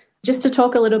now. Just to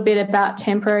talk a little bit about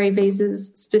temporary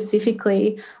visas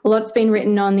specifically, a lot's been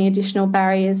written on the additional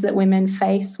barriers that women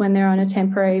face when they're on a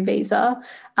temporary visa.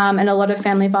 And a lot of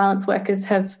family violence workers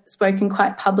have spoken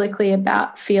quite publicly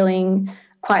about feeling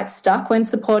quite stuck when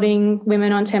supporting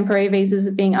women on temporary visas,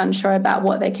 being unsure about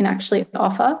what they can actually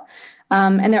offer.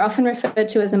 And they're often referred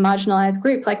to as a marginalised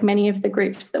group, like many of the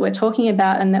groups that we're talking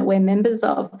about and that we're members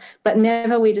of, but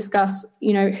never we discuss,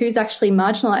 who's actually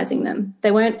marginalising them.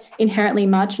 They weren't inherently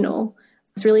marginal.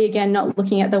 It's really, again, not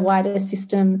looking at the wider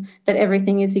system that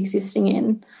everything is existing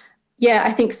in. Yeah,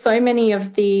 I think so many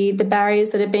of the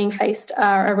barriers that are being faced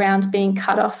are around being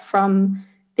cut off from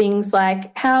things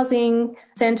like housing,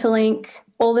 Centrelink,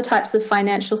 all the types of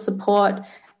financial support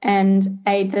and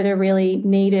aid that are really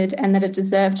needed and that are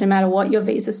deserved no matter what your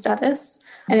visa status.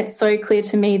 And it's so clear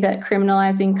to me that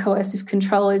criminalising coercive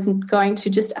control isn't going to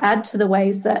just add to the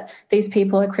ways that these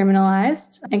people are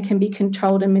criminalised and can be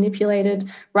controlled and manipulated,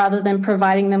 rather than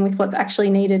providing them with what's actually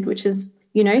needed, which is,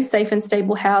 safe and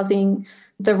stable housing,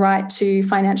 the right to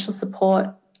financial support,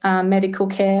 medical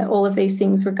care, all of these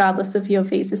things, regardless of your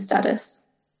visa status.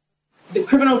 The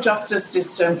criminal justice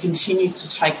system continues to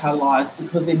take our lives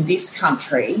because in this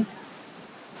country,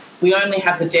 we only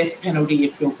have the death penalty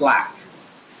if you're black.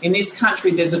 In this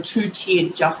country, there's a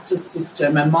two-tiered justice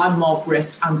system and my mob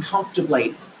rests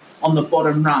uncomfortably on the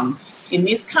bottom rung. In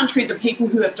this country, the people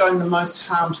who have done the most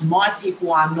harm to my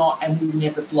people are not and will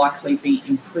never likely be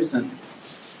in prison.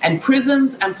 And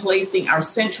prisons and policing are a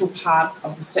central part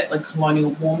of the settler colonial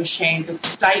war machine. The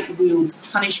state wields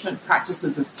punishment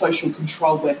practices as social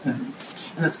control weapons.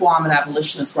 And that's why I'm an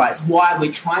abolitionist, right? It's why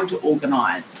we're trying to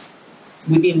organise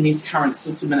within this current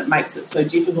system, and it makes it so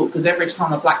difficult because every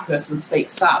time a black person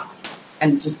speaks up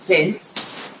and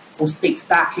dissents or speaks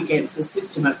back against the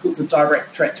system, it puts a direct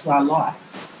threat to our life.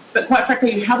 But quite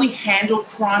frankly, how we handle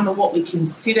crime or what we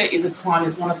consider is a crime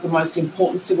is one of the most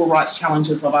important civil rights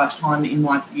challenges of our time, in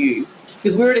my view,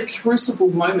 because we're at a crucible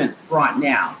moment right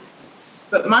now.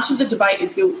 But much of the debate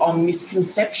is built on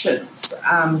misconceptions,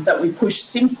 that we push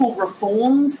simple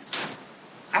reforms.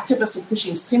 Activists are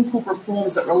pushing simple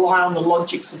reforms that rely on the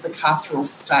logics of the carceral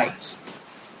state,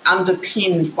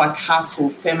 underpinned by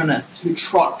carceral feminists who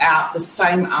trot out the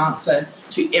same answer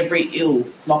to every ill,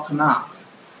 lock them up.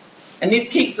 And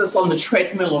this keeps us on the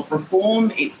treadmill of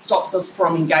reform. It stops us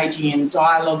from engaging in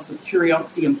dialogues of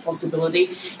curiosity and possibility,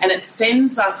 and it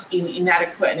sends us in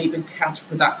inadequate and even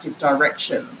counterproductive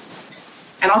directions.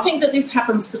 And I think that this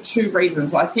happens for two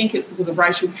reasons. I think it's because of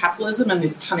racial capitalism and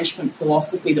this punishment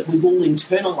philosophy that we've all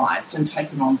internalised and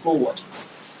taken on board.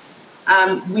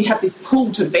 We have this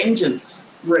pull to vengeance,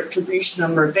 retribution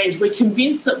and revenge. We're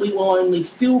convinced that we will only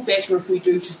feel better if we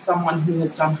do to someone who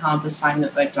has done harm the same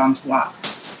that they've done to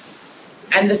us.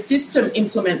 And the system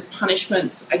implements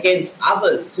punishments against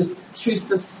others to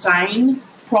sustain,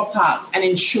 prop up and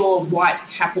ensure white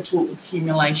capital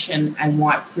accumulation and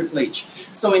white privilege.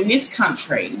 So in this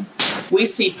country, we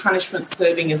see punishment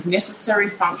serving as necessary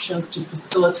functions to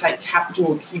facilitate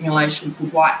capital accumulation for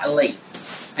white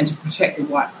elites and to protect the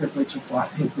white privilege of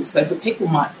white people. So for people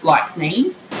like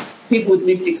me, people with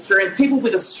lived experience, people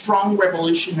with a strong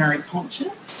revolutionary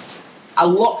conscience, are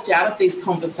locked out of these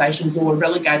conversations or are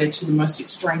relegated to the most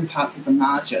extreme parts of the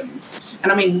margins.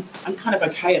 And I mean, I'm kind of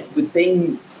okay with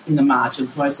being in the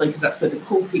margins mostly because that's where the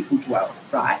cool people dwell,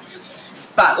 right?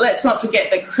 But let's not forget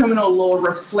that criminal law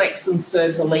reflects and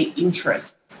serves elite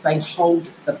interests. They hold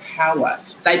the power.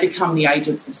 They become the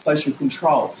agents of social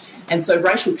control. And so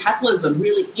racial capitalism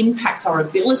really impacts our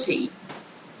ability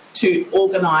to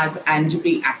organise and to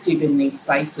be active in these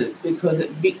spaces because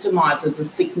it victimises a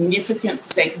significant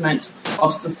segment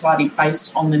of society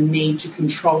based on the need to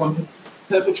control and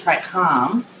perpetrate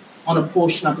harm on a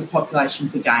portion of the population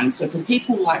for gain. So for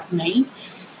people like me,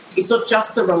 it's not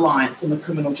just the reliance on the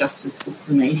criminal justice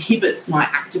system that inhibits my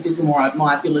activism or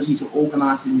my ability to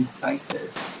organise in these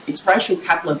spaces. It's racial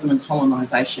capitalism and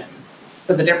colonisation,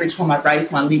 so that every time I raise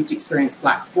my lived experience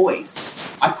black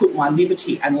voice, I put my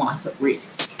liberty and life at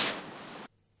risk.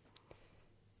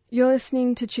 You're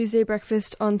listening to Tuesday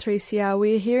Breakfast on 3CR.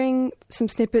 We're hearing some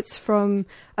snippets from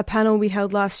a panel we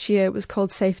held last year. It was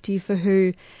called Safety for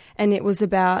Who, and it was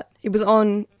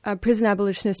on prison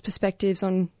abolitionist perspectives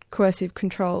on coercive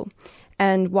control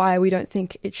and why we don't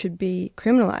think it should be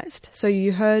criminalised. So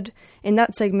you heard in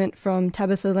that segment from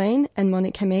Tabitha Lane and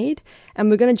Monique Hamid, and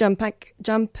we're going to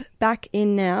jump back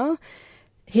in now,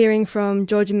 hearing from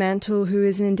Georgia Mantle, who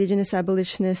is an Indigenous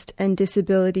abolitionist and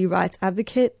disability rights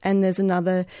advocate, and there's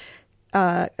another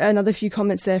few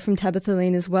comments there from Tabitha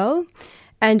Lane as well.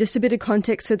 And just a bit of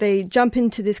context, so they jump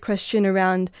into this question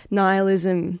around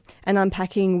nihilism and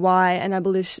unpacking why an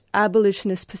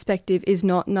abolitionist perspective is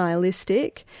not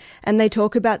nihilistic. And they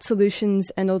talk about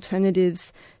solutions and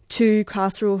alternatives to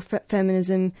carceral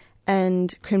feminism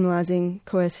and criminalising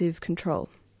coercive control.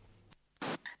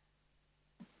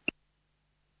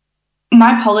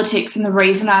 My politics and the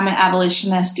reason I'm an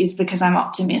abolitionist is because I'm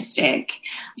optimistic.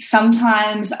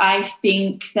 Sometimes I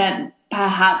think that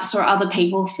perhaps, or other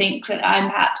people think that I'm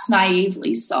perhaps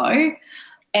naively so.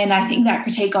 And I think that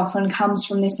critique often comes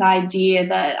from this idea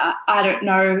that I don't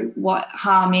know what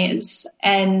harm is.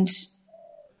 And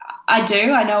I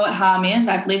do. I know what harm is.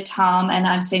 I've lived harm and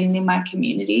I've seen it in my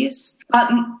communities. But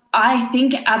I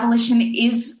think abolition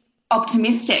is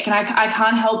optimistic, and I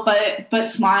can't help but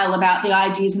smile about the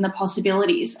ideas and the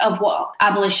possibilities of what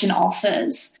abolition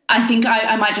offers. I think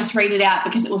I might just read it out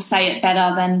because it will say it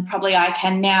better than probably I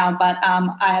can now, but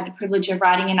I had the privilege of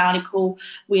writing an article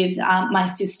with my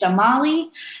sister Marley,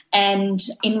 and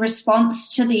in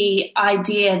response to the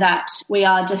idea that we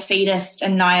are defeatist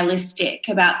and nihilistic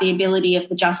about the ability of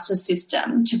the justice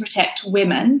system to protect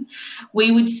women,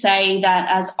 we would say that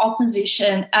as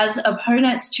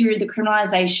opponents to the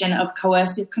criminalisation of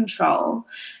coercive control,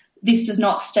 this does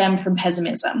not stem from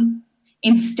pessimism.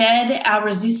 Instead, our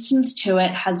resistance to it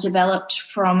has developed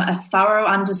from a thorough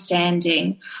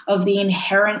understanding of the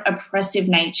inherent oppressive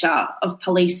nature of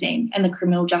policing and the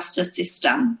criminal justice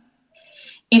system,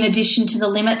 in addition to the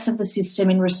limits of the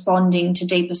system in responding to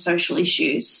deeper social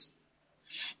issues.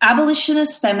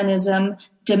 Abolitionist feminism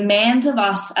demands of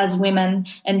us as women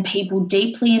and people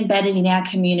deeply embedded in our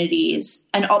communities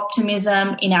an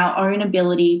optimism in our own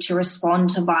ability to respond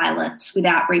to violence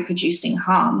without reproducing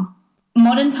harm.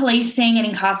 Modern policing and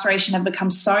incarceration have become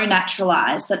so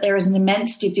naturalised that there is an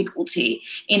immense difficulty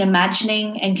in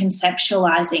imagining and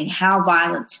conceptualising how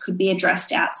violence could be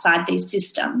addressed outside these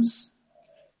systems.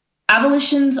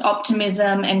 Abolition's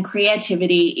optimism and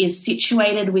creativity is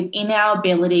situated within our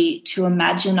ability to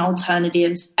imagine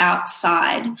alternatives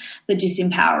outside the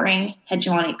disempowering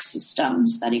hegemonic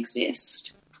systems that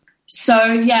exist. So,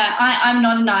 yeah, I'm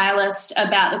not a nihilist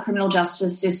about the criminal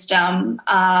justice system.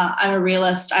 I'm a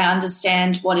realist. I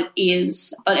understand what it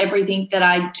is, but everything that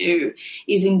I do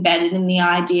is embedded in the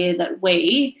idea that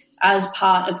we, as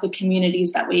part of the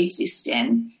communities that we exist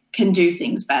in, can do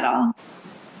things better.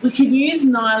 We can use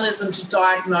nihilism to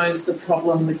diagnose the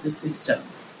problem with the system,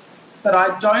 but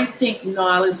I don't think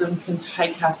nihilism can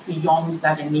take us beyond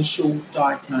that initial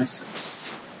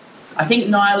diagnosis. I think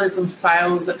nihilism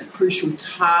fails at the crucial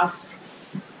task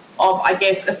of,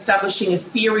 establishing a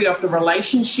theory of the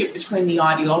relationship between the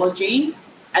ideology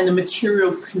and the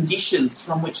material conditions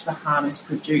from which the harm is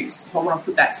produced. If I want to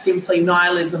put that simply,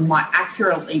 nihilism might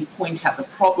accurately point out the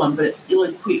problem, but it's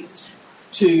ill-equipped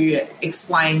to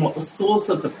explain what the source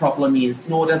of the problem is,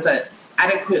 nor does it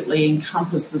adequately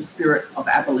encompass the spirit of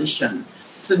abolition.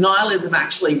 So nihilism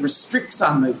actually restricts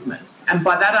our movement. And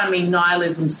by that I mean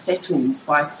nihilism settles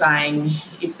by saying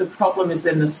if the problem is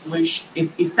then the solution,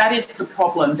 if that is the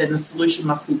problem, then the solution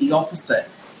must be the opposite.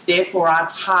 Therefore, our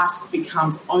task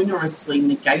becomes onerously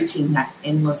negating that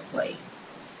endlessly.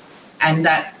 And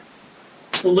that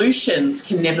solutions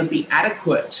can never be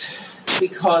adequate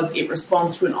because it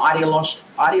responds to an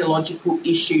ideological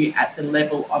issue at the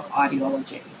level of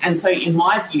ideology. And so in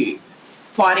my view,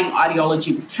 fighting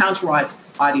ideology with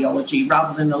counter-ideology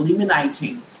rather than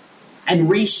eliminating and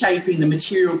reshaping the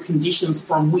material conditions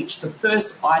from which the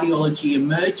first ideology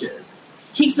emerges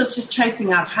keeps us just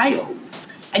chasing our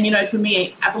tails. And, for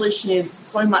me, abolition is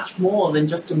so much more than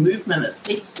just a movement that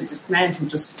seeks to dismantle,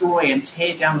 destroy and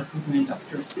tear down the prison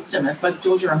industrial system. As both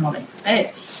Georgia and Monique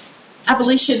said,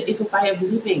 abolition is a way of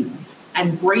living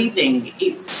and breathing.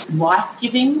 It's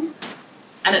life-giving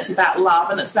and it's about love,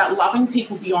 and it's about loving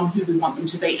people beyond who we want them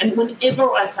to be. And whenever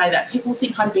I say that, people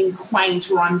think I'm being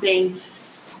quaint or I'm being,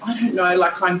 I don't know,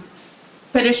 like I'm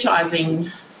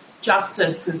fetishizing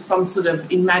justice as some sort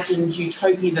of imagined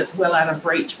utopia that's well out of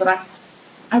reach. But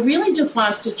I really just want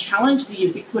us to challenge the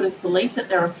ubiquitous belief that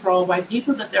there are throwaway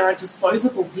people, that there are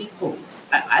disposable people.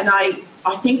 And I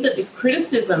think that this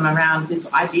criticism around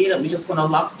this idea that we just want to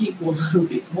love people a little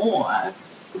bit more,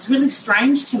 it's really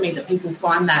strange to me that people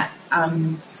find that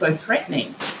so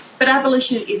threatening. But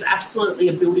abolition is absolutely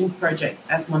a building project,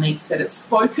 as Monique said. It's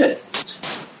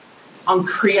focused on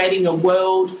creating a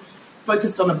world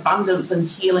focused on abundance and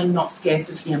healing, not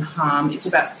scarcity and harm. It's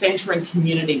about centering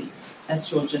community, as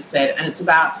Georgia said, and it's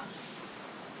about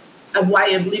a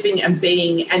way of living and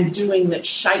being and doing that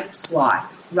shapes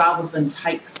life rather than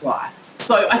takes life.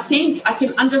 So I think I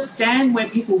can understand where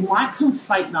people might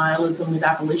conflate nihilism with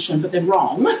abolition, but they're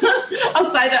wrong. I'll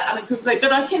say that unequivocally,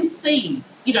 but I can see,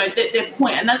 their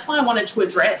point, and that's why I wanted to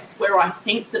address where I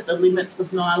think that the limits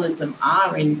of nihilism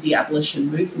are in the abolition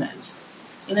movement.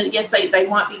 And that, yes, they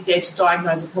might be there to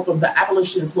diagnose a problem, but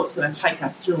abolition is what's going to take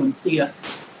us through and see us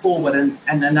forward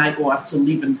and enable us to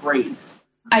live and breathe.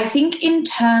 I think in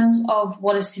terms of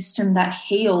what a system that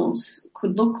heals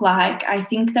could look like, I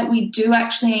think that we do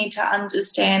actually need to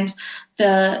understand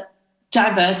the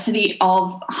diversity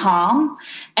of harm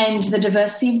and the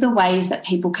diversity of the ways that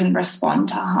people can respond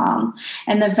to harm.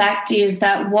 And the fact is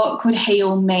that what could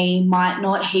heal me might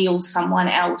not heal someone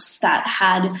else that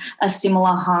had a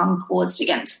similar harm caused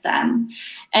against them.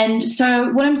 And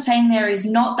so what I'm saying there is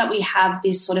not that we have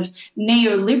this sort of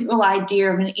neoliberal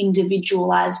idea of an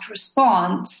individualised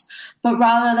response, but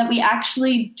rather that we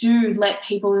actually do let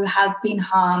people who have been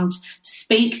harmed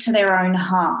speak to their own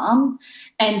harm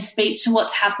and speak to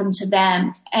what's happened to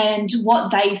them and what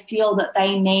they feel that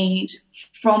they need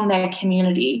from their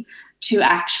community to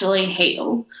actually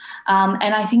heal.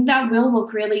 And I think that will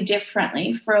look really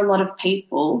differently for a lot of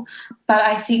people. But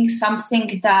I think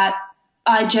something that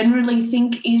I generally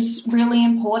think is really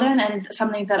important and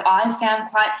something that I've found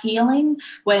quite healing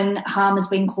when harm has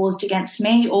been caused against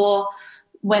me or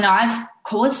when I've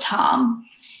caused harm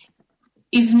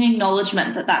is an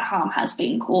acknowledgement that that harm has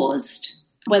been caused,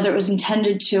 whether it was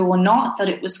intended to or not, that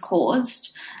it was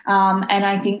caused. And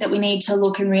I think that we need to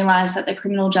look and realise that the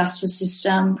criminal justice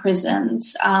system,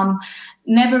 prisons,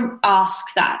 never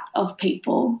ask that of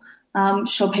people.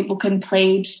 Sure, people can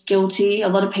plead guilty. A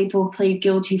lot of people plead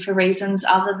guilty for reasons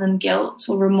other than guilt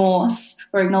or remorse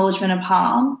or acknowledgement of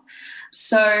harm.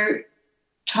 So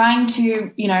trying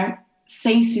to,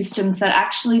 see systems that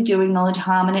actually do acknowledge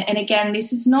harm. And again,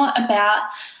 this is not about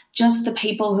just the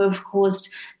people who have caused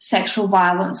sexual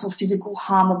violence or physical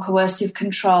harm or coercive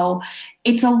control.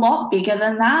 It's a lot bigger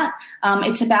than that.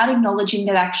 It's about acknowledging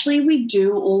that actually we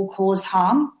do all cause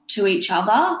harm to each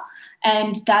other,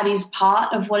 and that is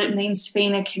part of what it means to be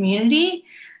in a community.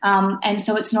 And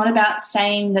so it's not about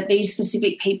saying that these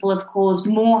specific people have caused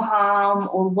more harm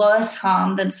or worse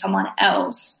harm than someone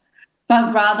else,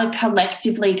 but rather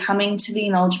collectively coming to the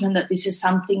acknowledgement that this is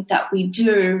something that we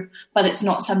do, but it's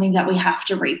not something that we have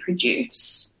to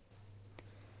reproduce.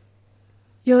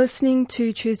 You're listening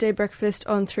to Tuesday Breakfast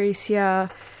on 3CR.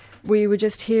 We were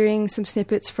just hearing some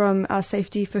snippets from our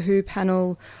Safety for Who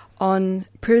panel on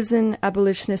prison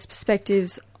abolitionist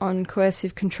perspectives on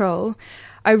coercive control.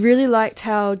 I really liked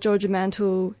how Georgia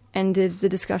Mantle ended the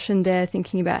discussion there,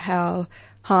 thinking about how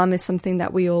harm is something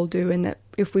that we all do and that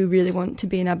if we really want to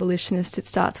be an abolitionist, it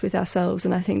starts with ourselves.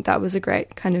 And I think that was a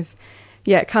great kind of,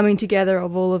 coming together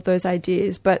of all of those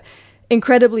ideas, but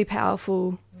incredibly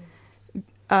powerful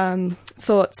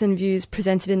thoughts and views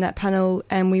presented in that panel.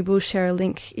 And we will share a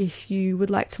link if you would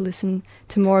like to listen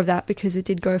to more of that, because it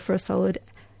did go for a solid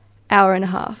hour and a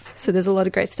half. So there's a lot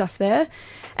of great stuff there.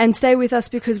 And stay with us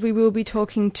because we will be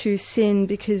talking to SYN,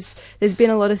 because there's been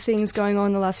a lot of things going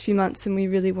on the last few months and we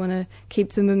really want to keep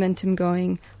the momentum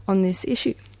going on this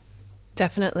issue.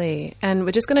 Definitely. And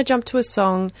we're just going to jump to a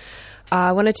song.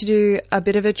 I wanted to do a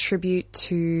bit of a tribute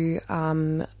to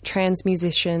trans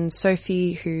musician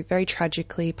Sophie, who very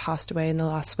tragically passed away in the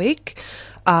last week.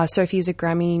 Sophie is a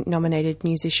Grammy-nominated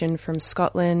musician from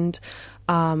Scotland.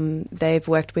 They've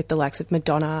worked with the likes of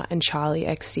Madonna and Charli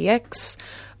XCX.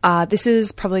 This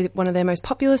is probably one of their most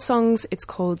popular songs. It's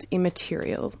called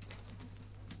Immaterial.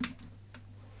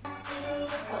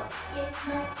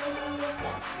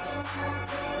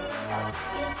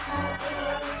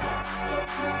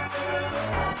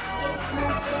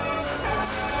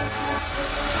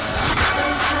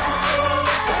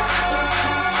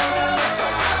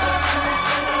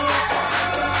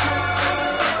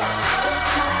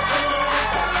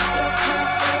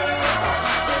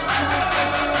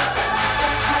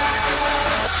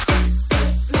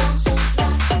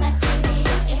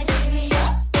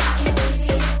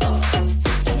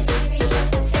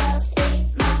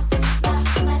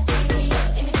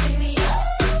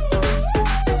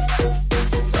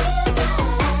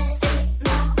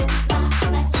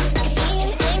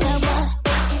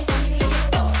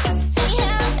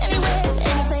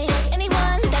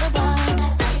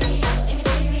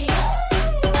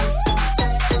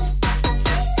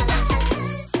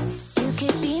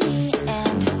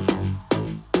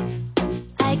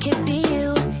 could be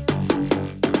you.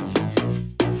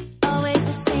 Always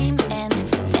the same and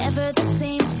never the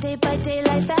same. Day by day,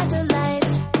 life after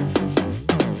life.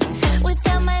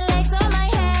 Without my legs or my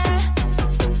hair,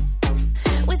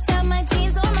 without my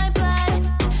jeans or my blood,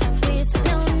 with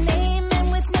no name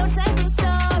and with no type of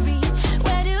story.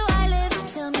 Where do I live?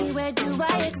 Tell me, where do I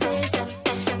exist?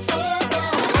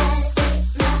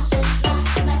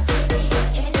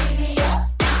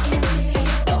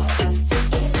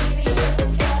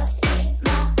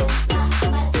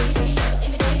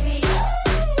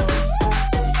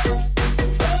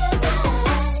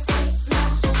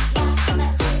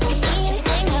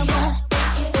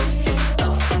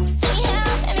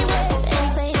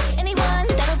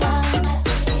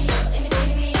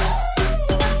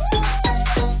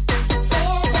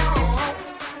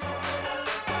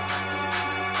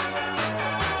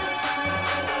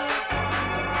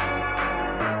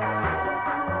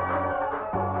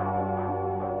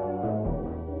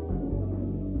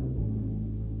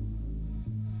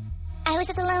 I was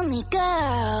just a lonely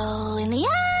girl in the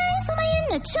eyes of my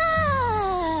inner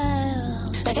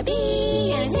child. I could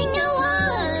be anything I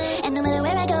want, and no matter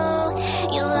where I go,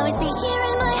 you'll always be here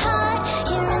in my heart,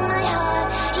 here in my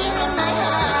heart, here in my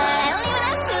heart. I don't even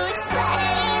have to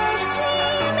explain, just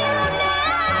leave me alone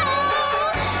now.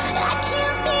 I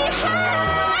can't be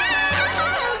held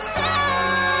down,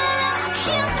 I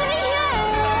can't be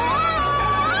held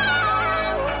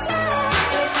down. I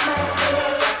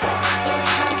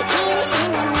could be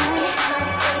anything I want.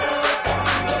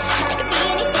 I could be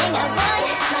anything I want.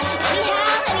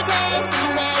 Anyhow, any place,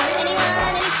 anywhere,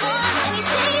 anyone, any form, any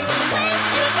shape, any way,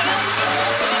 anything,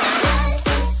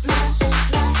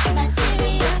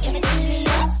 immaterial,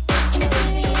 immaterial,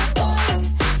 immaterial boys,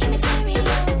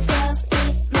 immaterial girls,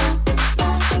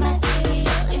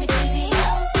 material, immaterial.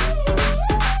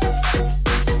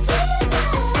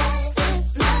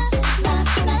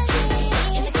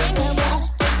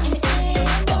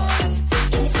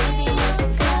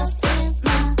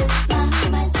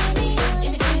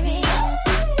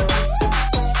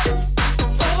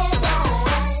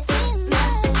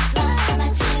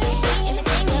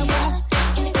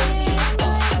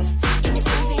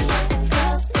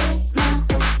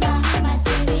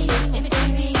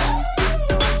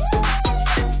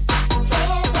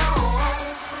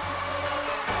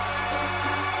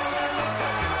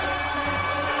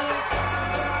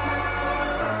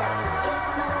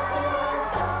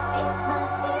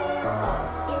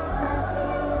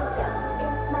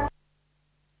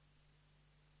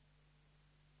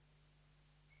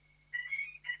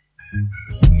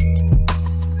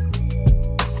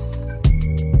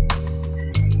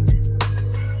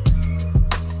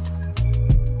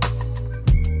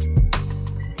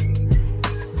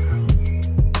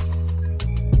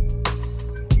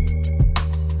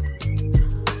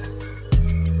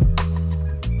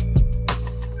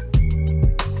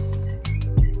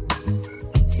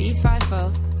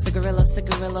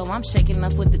 Cigarillo, I'm shaking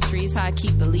up with the trees. How I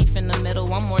keep the leaf in the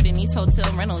middle. I'm more than these hotel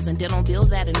rentals and dental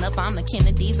bills adding up. I'm the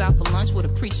Kennedys out for lunch with a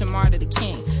preacher martyr the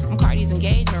king. I'm Cardi's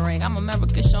engagement ring. I'm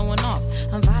America showing off.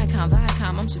 I'm Viacom.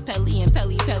 I'm Chappelle and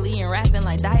Pelly and rapping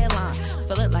like Dialon.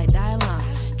 Feel it like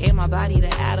Dialon. Gave my body to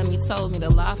Adam, he told me to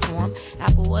lie for him.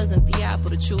 Apple wasn't the apple,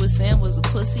 the truest sin was a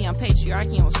pussy. I'm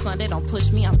patriarchy on Sunday, don't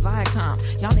push me, I'm Viacom.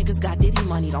 Y'all niggas got Diddy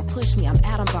money, don't push me, I'm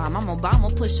Atom Bomb. I'm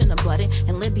Obama pushing the button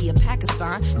in Libya,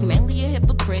 Pakistan. Humanly a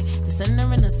hypocrite, the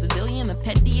sinner and the civilian, the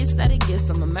pettiest that it gets.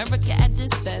 I'm America at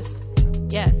this best.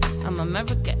 Yeah, I'm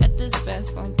America at this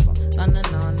best. No, no,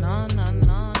 no, no, no,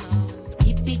 no.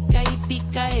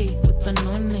 Yippee-ki-yippee-ki, with the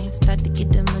nonne. Start to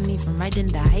get the money from writing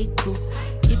the haiku.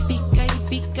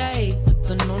 Yippee-ki-yippee-ki, with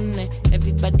the nonne.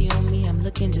 Everybody on me, I'm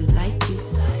looking just like you.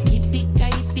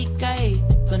 Yippee-ki-yippee-ki,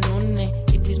 with the nonne.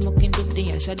 If you smoking dope, then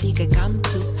your shawty can come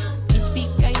too.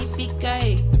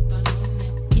 Yippee-ki-yippee-ki,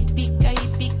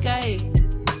 yippee-ki-yippee-ki.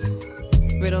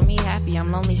 Riddle me happy,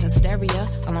 I'm lonely hysteria.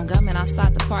 Alone gunman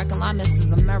outside the parking lot,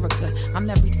 Mrs. America. I'm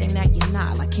everything that you're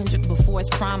not, like Kendrick before his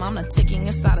prime. I'm the ticking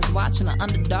inside his watch and the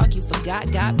underdog you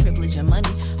forgot. God, privilege, and money.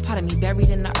 Part of me buried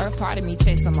in the earth, part of me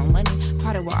chasing my money.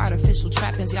 Part of with artificial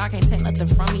trappings, y'all can't take nothing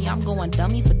from me. I'm going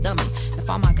dummy for dummy. If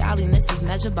all my godliness is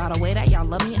measured by the way that y'all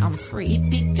love me, I'm free.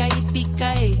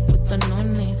 Yippee-ki-yippee-ki, with the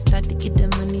nonne. Start to get the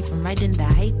money from writing the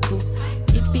haiku.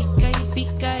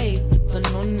 Yippee-ki-yippee-ki, with the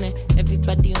nonne.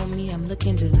 Everybody on me, I'm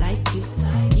looking just like you.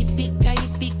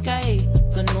 Yippee-ki-yippee-ki,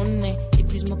 with the nonne.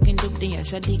 If you smoking dope, then your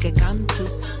shawty can come too.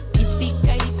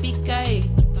 Yippee-ki-yippee-ki,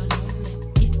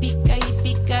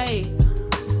 yippee-ki-yippee-ki.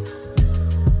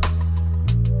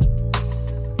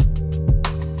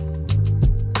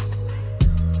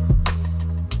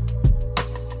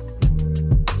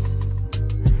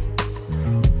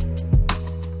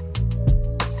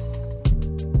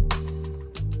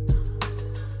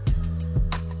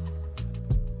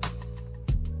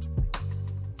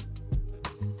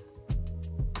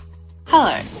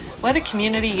 Hello, we're the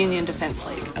Community Union Defence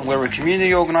League. And we're a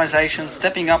community organisation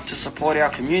stepping up to support our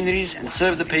communities and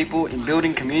serve the people in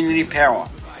building community power.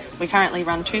 We currently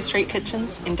run 2 street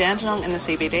kitchens in Dandenong and the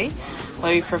CBD,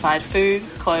 where we provide food,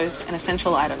 clothes and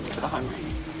essential items to the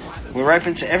homeless. We're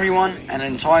open to everyone and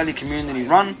entirely community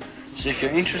run, so if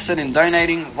you're interested in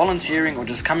donating, volunteering or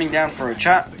just coming down for a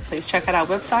chat, please check out our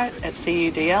website at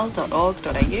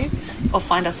cudl.org.au or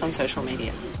find us on social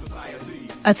media.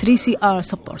 A 3CR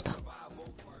supporter.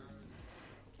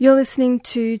 You're listening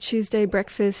to Tuesday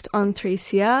Breakfast on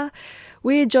 3CR.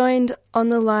 We are joined on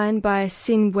the line by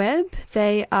Sin Webb.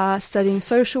 They are studying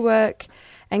social work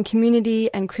and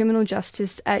community and criminal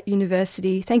justice at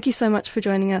university. Thank you so much for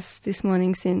joining us this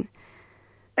morning, Sin.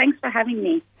 Thanks for having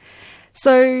me.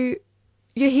 So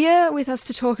you're here with us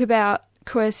to talk about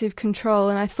coercive control,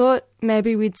 and I thought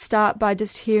maybe we'd start by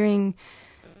just hearing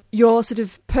your sort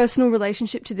of personal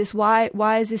relationship to this. Why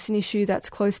is this an issue that's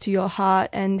close to your heart,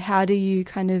 and how do you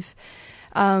kind of,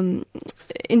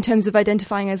 in terms of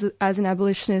identifying as an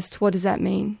abolitionist, what does that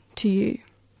mean to you?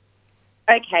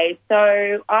 Okay,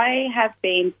 so I have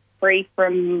been free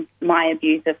from my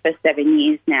abuser for 7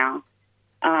 years now.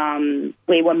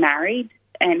 We were married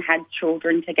and had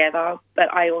children together,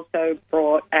 but I also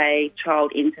brought a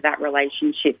child into that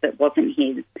relationship that wasn't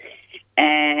his.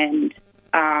 And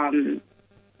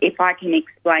if I can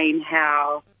explain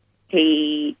how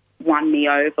he won me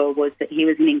over, was that he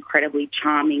was an incredibly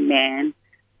charming man.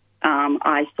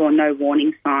 I saw no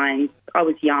warning signs. I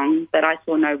was young, but I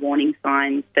saw no warning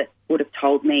signs that would have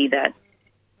told me that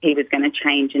he was going to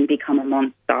change and become a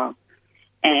monster.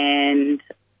 And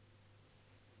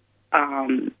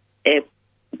it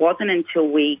wasn't until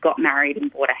we got married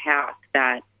and bought a house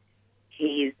that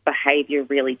his behaviour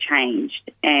really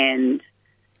changed, and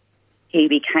he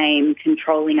became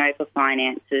controlling over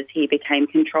finances. He became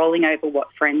controlling over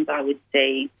what friends I would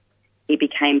see. He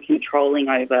became controlling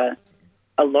over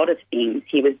a lot of things.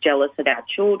 He was jealous of our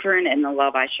children and the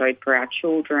love I showed for our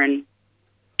children.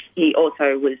 He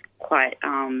also was quite,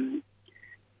 for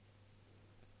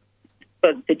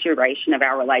the duration of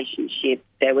our relationship,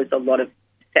 there was a lot of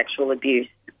sexual abuse,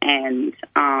 and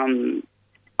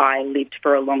I lived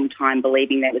for a long time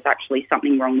believing there was actually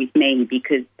something wrong with me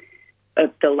because of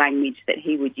the language that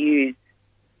he would use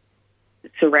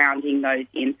surrounding those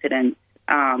incidents.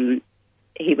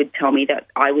 He would tell me that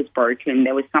I was broken,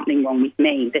 there was something wrong with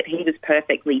me, that he was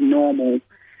perfectly normal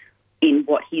in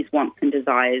what his wants and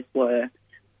desires were.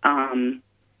 I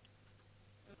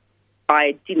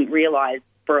didn't realise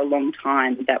for a long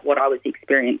time that what I was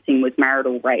experiencing was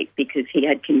marital rape, because he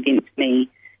had convinced me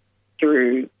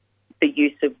through the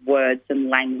use of words and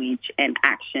language and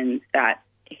actions that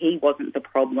he wasn't the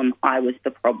problem, I was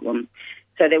the problem.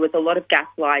 So there was a lot of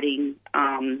gaslighting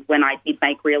when I did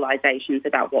make realisations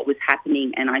about what was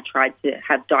happening, and I tried to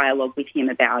have dialogue with him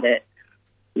about it.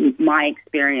 My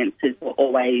experiences were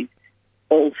always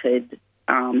altered,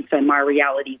 so my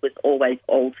reality was always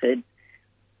altered.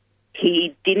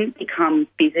 He didn't become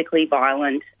physically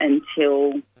violent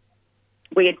until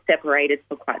we had separated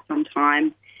for quite some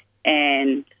time,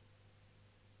 and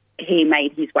he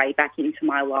made his way back into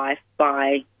my life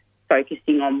by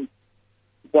focusing on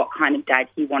what kind of dad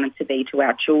he wanted to be to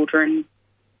our children.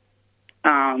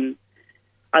 I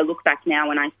look back now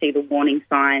and I see the warning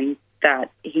signs that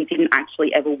he didn't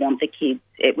actually ever want the kids.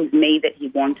 It was me that he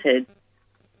wanted,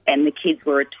 and the kids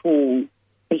were a tool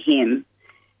for him.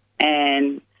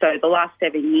 And so the last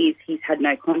 7 years he's had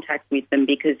no contact with them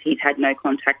because he's had no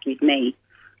contact with me.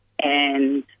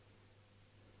 And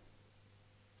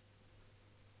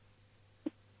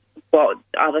well,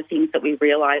 other things that we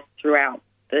realised throughout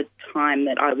the time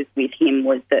that I was with him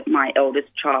was that my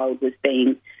eldest child was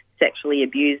being sexually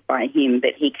abused by him,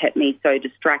 that he kept me so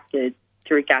distracted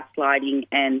through gaslighting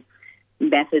and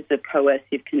methods of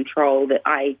coercive control that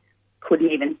I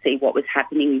couldn't even see what was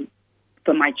happening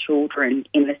for my children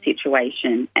in the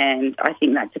situation. And I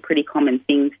think that's a pretty common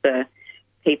thing for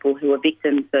people who are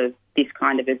victims of this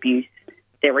kind of abuse.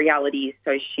 Their reality is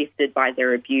so shifted by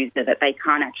their abuser that they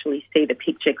can't actually see the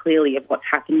picture clearly of what's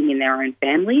happening in their own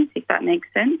families, if that makes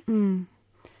sense.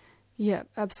 Yeah,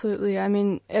 absolutely. I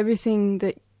mean, everything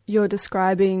that you're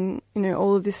describing, you know,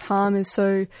 all of this harm is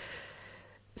so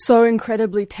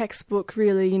incredibly textbook,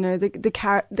 really. You know, the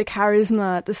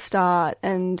charisma at the start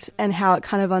and how it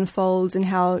kind of unfolds, and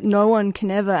how no one can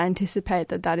ever anticipate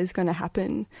that is going to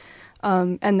happen,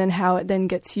 and then how it then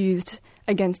gets used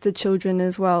against the children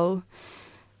as well.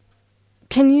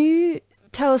 Can you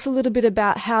tell us a little bit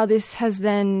about how this has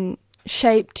then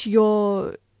shaped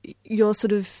your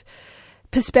sort of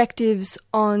perspectives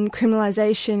on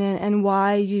criminalisation and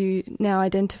why you now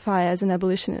identify as an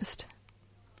abolitionist?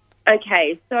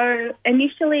 Okay, so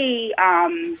initially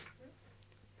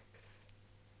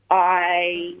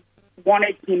I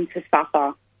wanted him to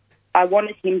suffer. I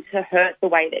wanted him to hurt the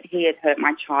way that he had hurt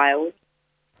my child.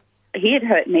 He had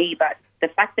hurt me, but the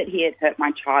fact that he had hurt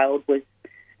my child was,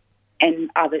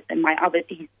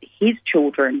 his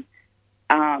children,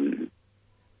 I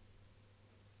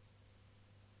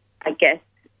guess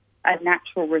a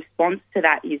natural response to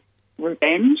that is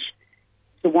revenge,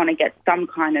 to want to get some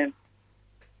kind of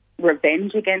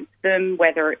revenge against them,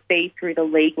 whether it be through the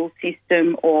legal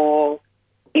system or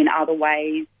in other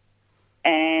ways.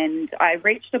 And I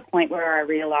reached a point where I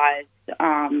realised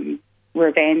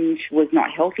revenge was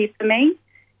not healthy for me,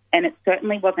 and it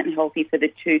certainly wasn't healthy for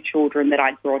the two children that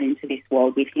I'd brought into this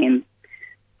world with him.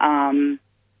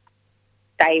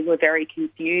 They were very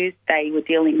confused. They were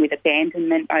dealing with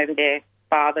abandonment over their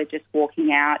father just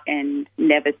walking out and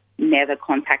never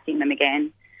contacting them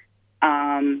again.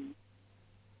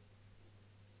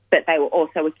 But they were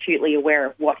also acutely aware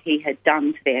of what he had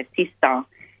done to their sister.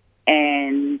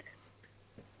 And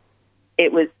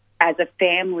it was, as a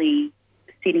family,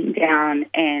 sitting down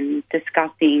and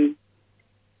discussing,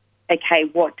 okay,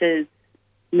 what does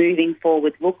moving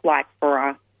forward look like for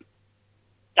us?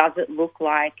 Does it look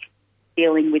like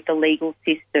dealing with the legal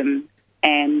system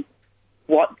and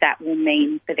what that will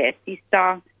mean for their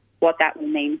sister, what that will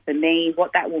mean for me,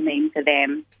 what that will mean for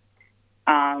them?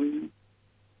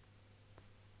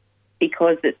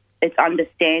 Because it's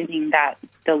understanding that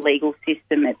the legal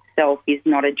system itself is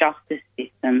not a justice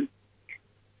system.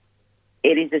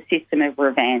 It is a system of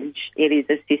revenge. It is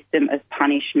a system of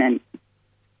punishment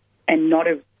and not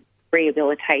of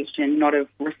rehabilitation, not of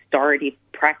restorative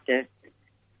practice.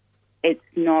 It's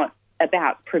not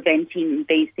about preventing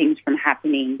these things from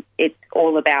happening. It's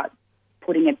all about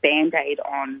putting a Band-Aid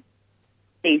on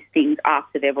these things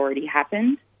after they've already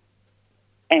happened.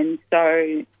 And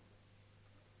so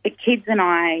the kids and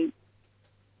I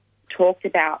talked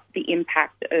about the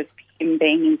impact of him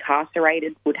being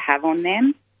incarcerated would have on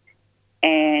them.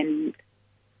 And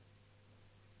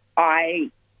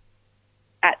I,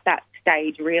 at that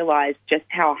stage, realised just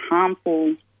how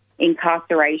harmful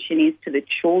incarceration is to the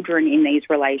children in these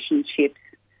relationships.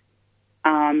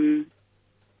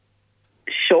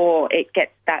 Sure, it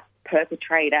gets that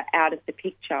perpetrator out of the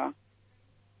picture,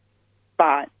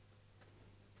 but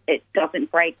it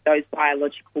doesn't break those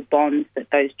biological bonds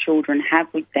that those children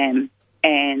have with them,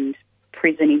 and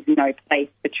prison is no place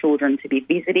for children to be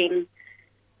visiting.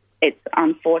 It's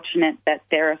unfortunate that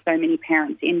there are so many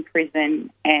parents in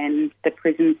prison and the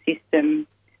prison system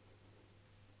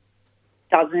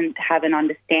doesn't have an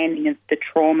understanding of the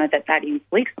trauma that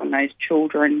inflicts on those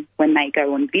children when they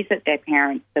go and visit their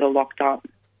parents that are locked up.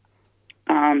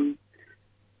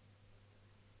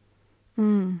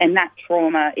 And that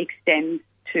trauma extends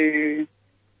to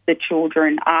the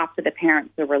children after the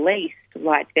parents are released.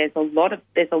 Like there's a lot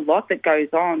that goes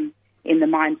on in the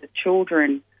minds of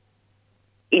children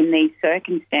in these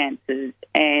circumstances,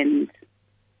 and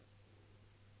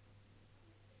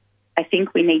I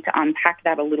think we need to unpack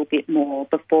that a little bit more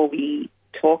before we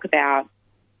talk about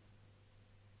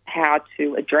how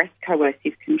to address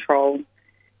coercive control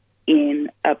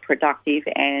in a productive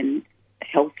and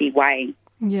healthy way.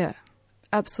 Yeah,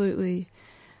 absolutely.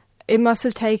 It must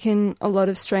have taken a lot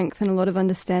of strength and a lot of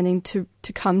understanding to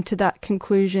come to that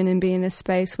conclusion and be in a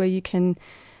space where you can,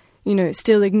 you know,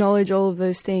 still acknowledge all of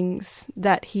those things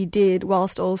that he did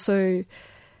whilst also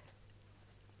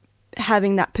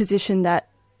having that position that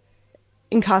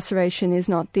incarceration is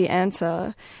not the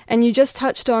answer. And you just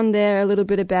touched on there a little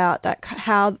bit about that,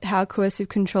 how coercive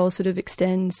control sort of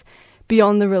extends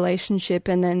beyond the relationship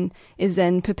and then is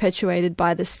then perpetuated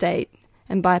by the state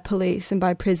and by police and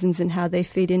by prisons and how they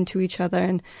feed into each other.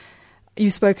 And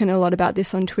you've spoken a lot about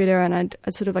this on Twitter, and I'd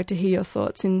sort of like to hear your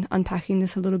thoughts in unpacking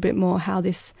this a little bit more, how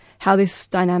this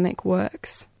dynamic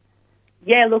works.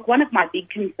 Yeah, look, one of my big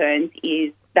concerns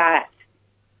is that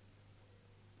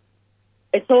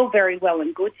it's all very well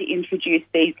and good to introduce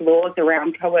these laws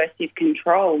around coercive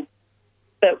control,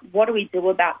 but what do we do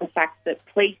about the fact that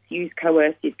police use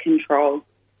coercive control?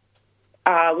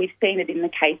 We've seen it in the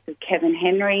case of Kevin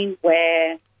Henry,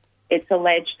 where it's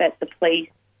alleged that the police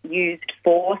used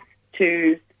force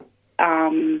to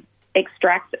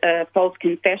extract a false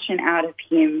confession out of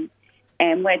him.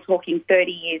 And we're talking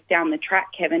 30 years down the track,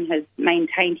 Kevin has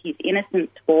maintained his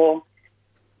innocence for,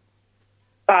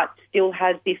 but still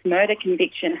has this murder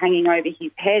conviction hanging over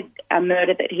his head, a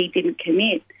murder that he didn't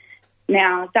commit.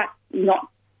 Now, that's not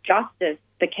justice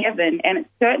for Kevin, and it's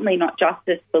certainly not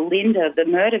justice for Linda, the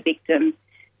murder victim.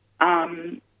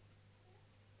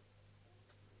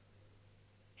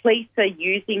 police are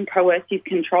using coercive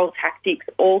control tactics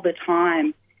all the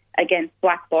time against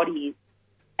black bodies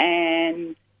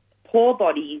and poor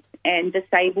bodies and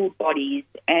disabled bodies.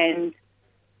 And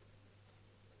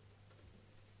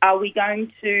are we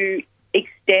going to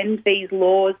extend these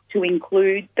laws to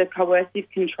include the coercive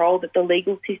control that the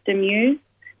legal system uses?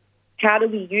 How do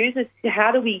we use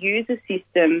a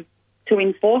system to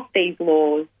enforce these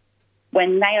laws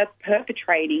when they are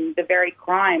perpetrating the very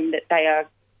crime that they are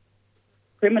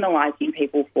criminalising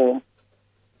people for?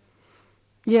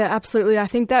 Yeah, absolutely. I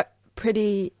think that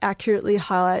pretty accurately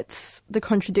highlights the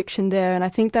contradiction there, and I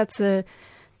think that's a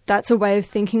way of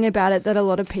thinking about it that a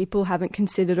lot of people haven't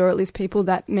considered, or at least people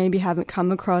that maybe haven't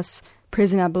come across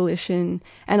prison abolition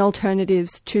and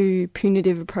alternatives to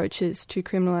punitive approaches to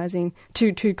criminalising,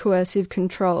 to coercive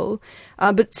control.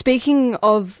 But speaking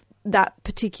of that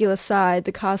particular side,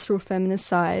 the carceral feminist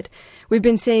side, we've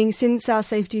been seeing since our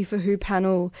Safety for Who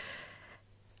panel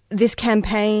this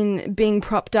campaign being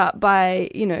propped up by,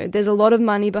 there's a lot of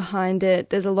money behind it.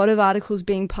 There's a lot of articles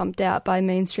being pumped out by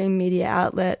mainstream media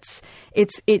outlets.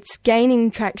 It's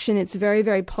gaining traction. It's very,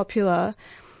 very popular.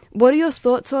 What are your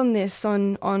thoughts on this,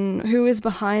 on who is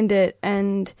behind it,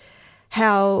 and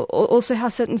how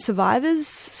certain survivors'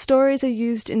 stories are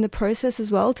used in the process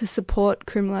as well to support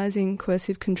criminalising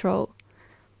coercive control?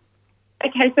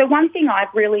 Okay, so one thing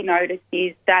I've really noticed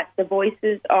is that the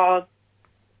voices of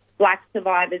black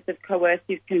survivors of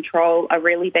coercive control are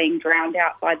really being drowned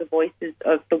out by the voices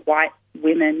of the white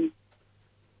women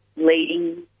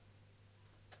leading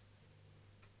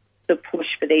the push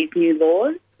for these new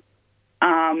laws.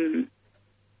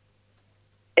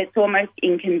 It's almost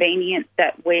inconvenient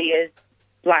that we as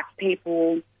black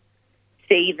people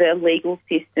see the legal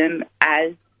system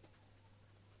as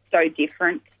so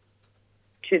different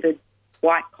to the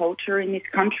white culture in this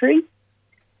country.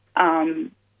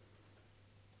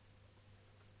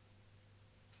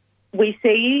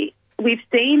 We've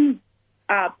seen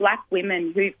black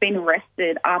women who've been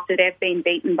arrested after they've been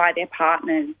beaten by their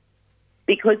partners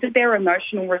because of their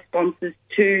emotional responses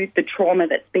to the trauma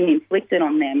that's been inflicted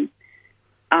on them.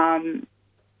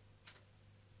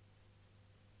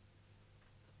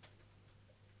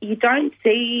 You don't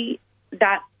see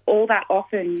that all that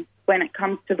often when it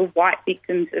comes to the white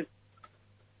victims of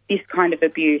this kind of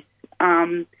abuse.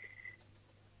 I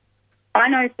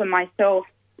know for myself,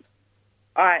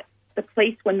 the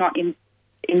police were not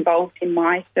involved in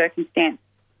my circumstance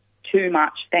too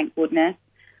much, thank goodness.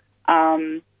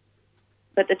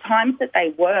 But the times that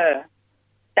they were,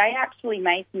 they actually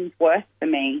made things worse for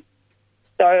me.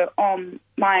 So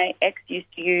my ex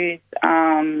used to use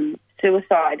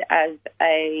suicide as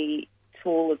a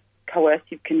tool of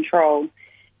coercive control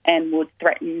and would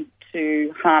threaten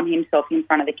to harm himself in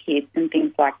front of the kids and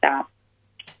things like that.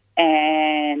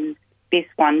 And this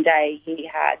one day he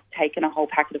had taken a whole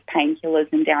packet of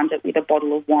painkillers and downed it with a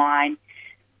bottle of wine,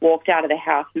 walked out of the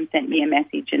house and sent me a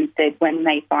message and said, "When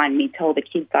they find me, tell the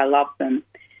kids I love them."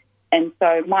 And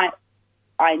so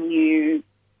I knew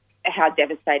how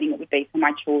devastating it would be for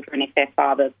my children if their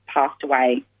father passed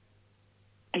away.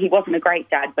 He wasn't a great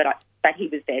dad, but he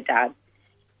was their dad.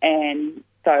 And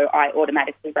so I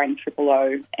automatically rang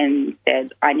 000 and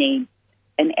said, "I need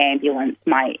an ambulance.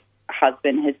 My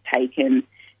husband has taken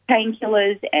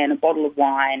painkillers and a bottle of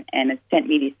wine and has sent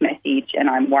me this message, and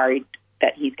I'm worried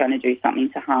that he's going to do something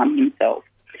to harm himself."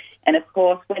 And of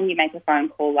course, when you make a phone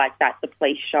call like that, the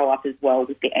police show up as well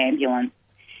with the ambulance.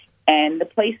 And the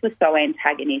police were so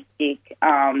antagonistic.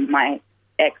 My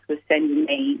ex was sending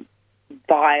me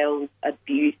vile,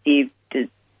 abusive,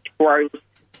 gross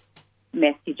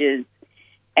messages.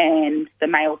 And the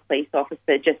male police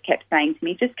officer just kept saying to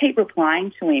me, "Just keep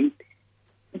replying to him.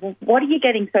 What are you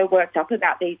getting so worked up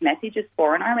about these messages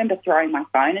for?" And I remember throwing my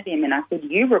phone at him and I said,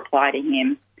 "You reply to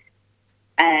him."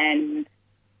 And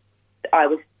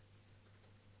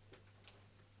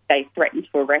they threatened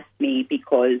to arrest me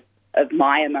because of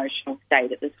my emotional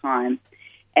state at the time.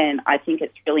 And I think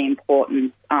it's really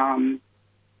important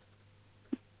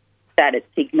that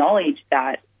it's acknowledged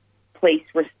that police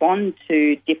respond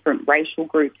to different racial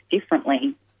groups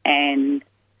differently, and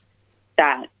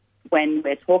that when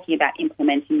we're talking about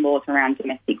implementing laws around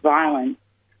domestic violence,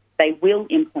 they will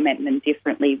implement them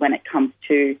differently when it comes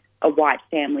to a white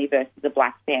family versus a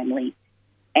black family.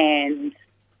 And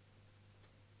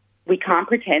we can't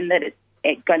pretend that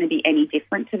it's going to be any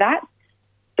different to that.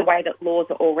 The way that laws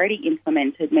are already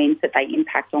implemented means that they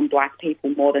impact on black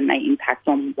people more than they impact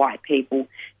on white people.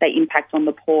 They impact on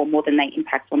the poor more than they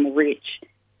impact on the rich.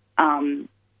 And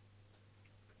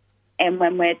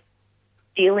when we're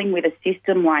dealing with a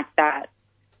system like that,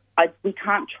 we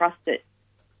can't trust it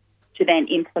to then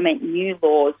implement new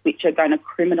laws which are going to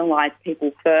criminalise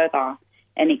people further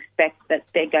and expect that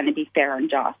they're going to be fair and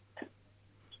just.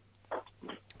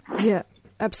 Yeah,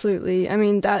 absolutely. I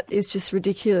mean, that is just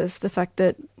ridiculous, the fact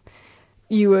that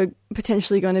you were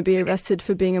potentially going to be arrested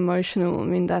for being emotional. I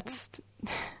mean, that's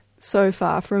so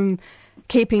far from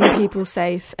keeping people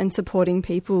safe and supporting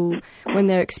people when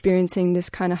they're experiencing this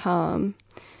kind of harm.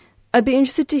 I'd be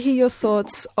interested to hear your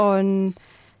thoughts on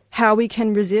how we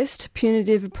can resist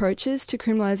punitive approaches to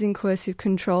criminalising coercive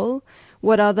control.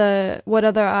 What other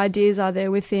ideas are there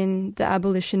within the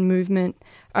abolition movement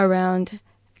around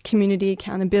community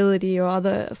accountability or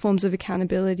other forms of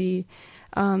accountability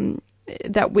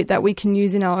that we can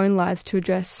use in our own lives to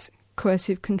address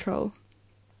coercive control?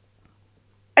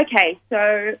 Okay,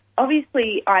 so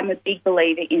obviously I'm a big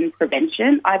believer in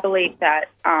prevention. I believe that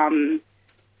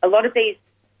a lot of these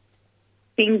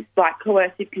things like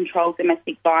coercive control,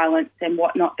 domestic violence and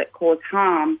whatnot that cause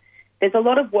harm, there's a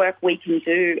lot of work we can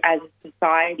do as a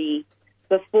society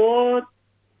before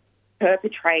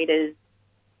perpetrators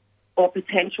or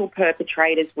potential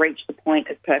perpetrators reach the point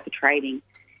of perpetrating.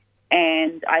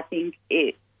 And I think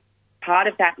part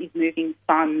of that is moving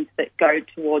funds that go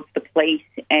towards the police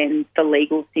and the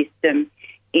legal system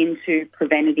into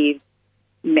preventative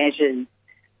measures,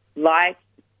 like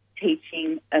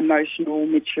teaching emotional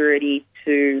maturity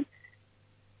to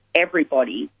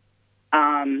everybody,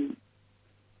 but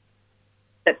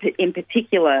in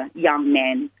particular young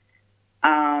men.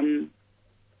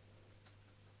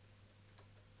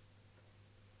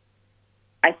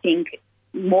 I think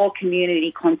more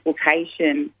community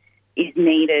consultation is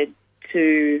needed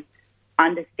to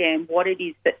understand what it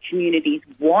is that communities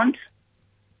want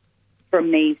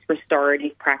from these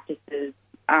restorative practices,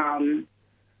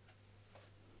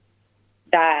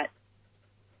 that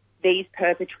these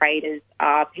perpetrators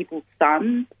are people's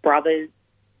sons, brothers,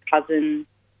 cousins,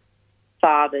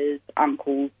 fathers,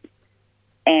 uncles,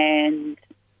 and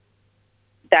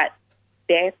that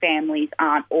their families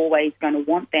aren't always going to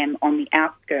want them on the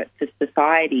outskirts of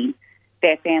society.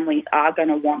 Their families are going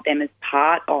to want them as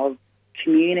part of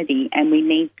community, and we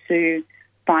need to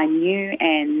find new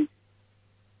and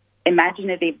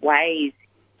imaginative ways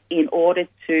in order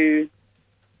to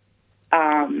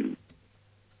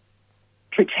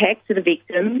protect the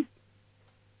victims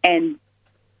and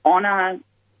honour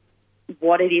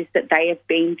what it is that they have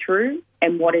been through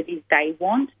and what it is they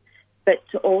want, but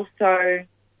to also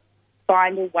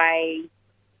find a way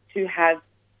to have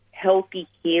healthy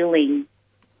healing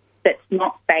that's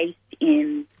not based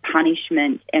in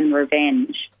punishment and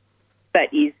revenge,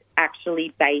 but is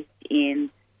actually based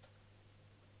in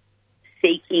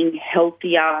seeking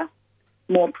healthier,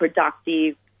 more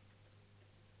productive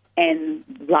and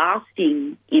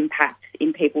lasting impacts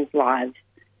in people's lives.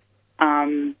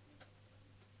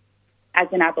 As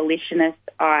an abolitionist,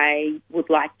 I would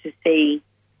like to see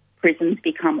prisons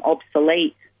become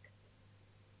obsolete.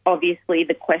 Obviously,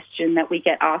 the question that we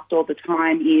get asked all the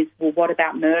time is, well, what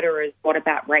about murderers? What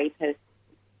about rapists?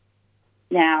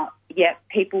 Now, yeah,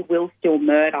 people will still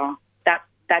murder.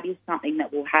 That is something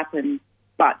that will happen.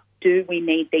 But do we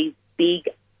need these big,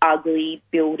 ugly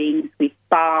buildings with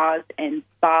bars and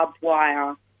barbed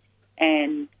wire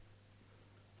and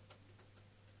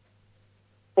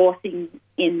forcing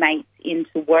inmates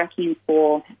into working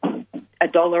for $1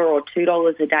 or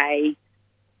 $2 a day,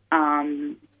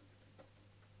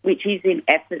 which is in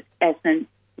essence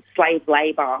slave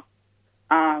labour?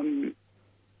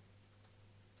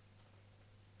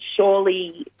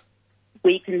 Surely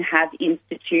we can have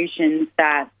institutions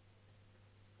that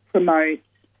promote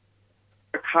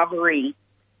recovery,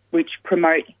 which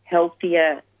promote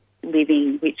healthier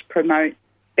living, which promote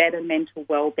better mental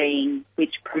well-being,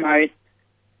 which promote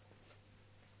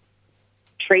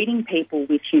treating people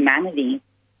with humanity.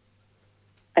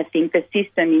 I think the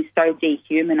system is so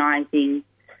dehumanising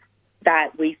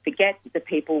that we forget that the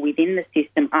people within the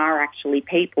system are actually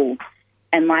people.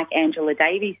 And like Angela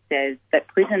Davies says, that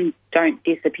prisons don't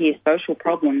disappear social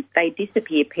problems, they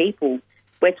disappear people.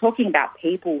 We're talking about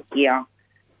people here.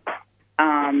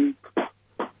 And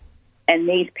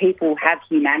these people have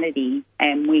humanity,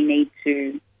 and we need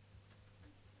to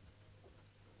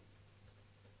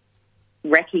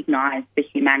recognise the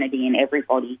humanity in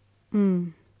everybody.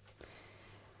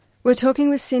 We're talking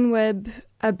with Sin Webb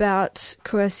about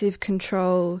coercive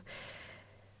control.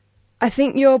 I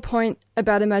think your point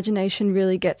about imagination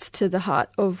really gets to the heart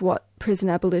of what prison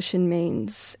abolition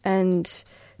means. And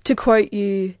to quote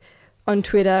you on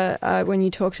Twitter when you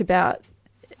talked about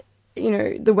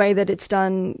the way that it's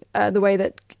done, the way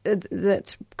that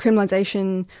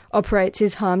criminalisation operates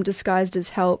is harm disguised as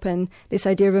help, and this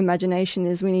idea of imagination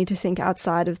is we need to think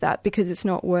outside of that because it's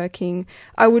not working.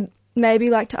 I would maybe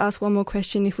like to ask one more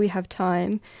question if we have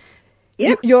time.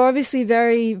 Yeah. You're obviously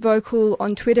very vocal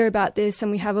on Twitter about this,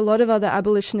 and we have a lot of other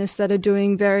abolitionists that are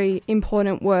doing very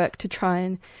important work to try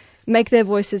and make their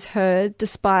voices heard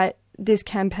despite this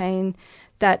campaign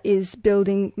that is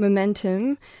building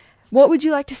momentum. What would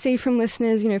you like to see from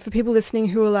listeners, for people listening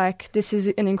who are like, this is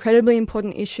an incredibly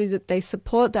important issue, that they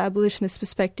support the abolitionist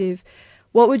perspective?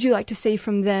 What would you like to see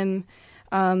from them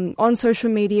on social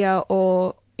media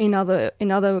or in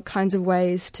other kinds of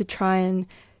ways to try and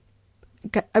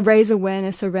raise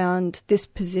awareness around this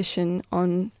position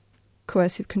on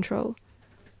coercive control?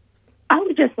 I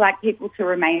would just like people to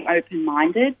remain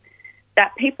open-minded,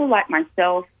 that people like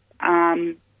myself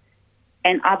and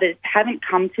others haven't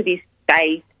come to this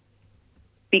space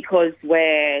because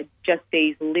we're just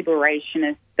these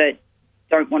liberationists that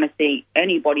don't want to see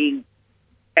anybody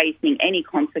facing any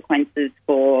consequences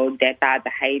for their bad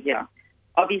behaviour.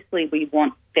 Obviously, we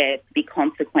want there to be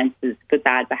consequences for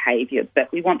bad behaviour, but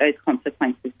we want those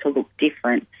consequences to look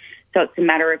different. So it's a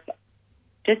matter of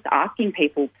just asking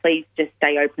people, please just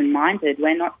stay open-minded.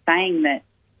 We're not saying that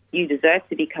you deserve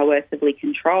to be coercively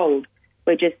controlled.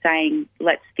 We're just saying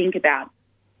let's think about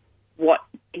what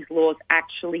these laws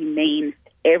actually mean for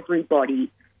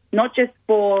everybody, not just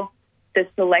for the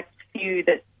select few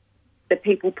that the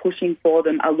people pushing for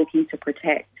them are looking to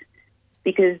protect.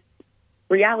 Because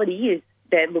reality is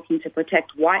they're looking to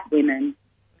protect white women,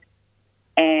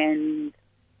 and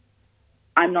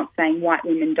I'm not saying white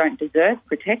women don't deserve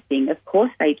protecting. Of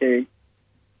course they do.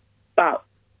 But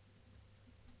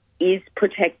is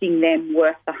protecting them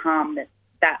worth the harm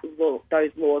those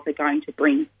laws are going to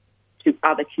bring to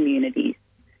other communities?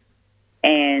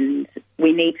 And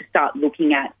we need to start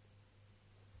looking at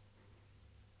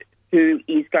who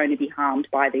is going to be harmed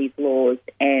by these laws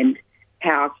and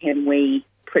how can we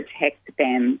protect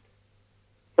them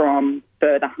from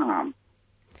further harm.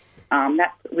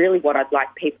 That's really what I'd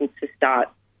like people to start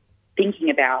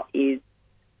thinking about, is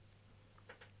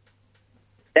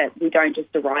that we don't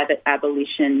just arrive at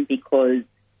abolition because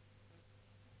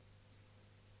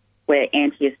we're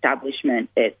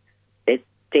anti-establishment. It's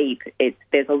deep.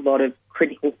 There's a lot of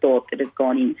critical thought that has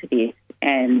gone into this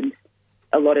and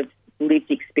a lot of lived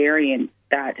experience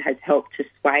that has helped to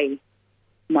sway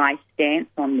my stance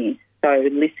on this. So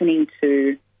listening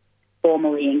to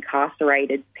formerly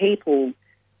incarcerated people,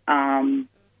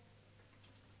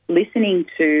 listening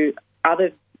to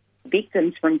other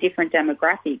victims from different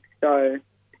demographics, so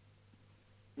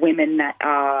women that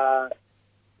are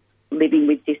living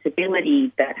with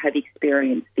disability that have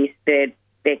experienced this,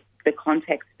 the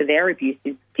context for their abuse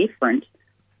is different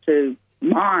to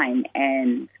mine,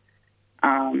 and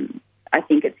I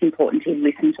think it's important to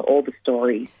listen to all the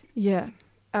stories. Yeah,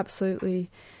 absolutely.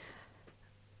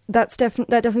 That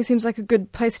definitely seems like a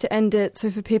good place to end it. So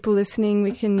for people listening,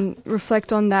 we can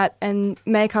reflect on that and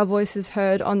make our voices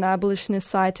heard on the abolitionist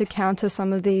side to counter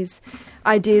some of these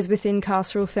ideas within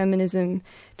carceral feminism.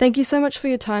 Thank you so much for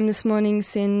your time this morning,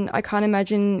 Sin. I can't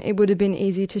imagine it would have been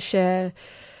easy to share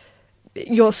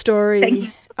your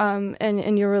story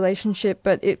and your relationship,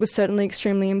 but it was certainly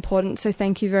extremely important. So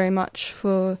thank you very much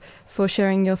for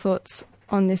sharing your thoughts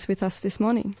on this with us this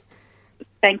morning.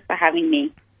 Thanks for having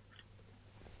me.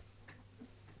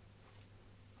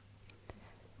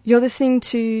 You're listening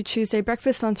to Tuesday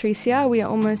Breakfast on 3CR. We are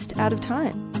almost out of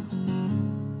time.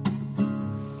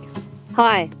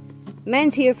 Hi,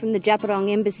 Mans here from the Djapurrung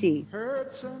Embassy.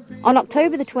 On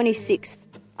October the 26th,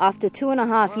 after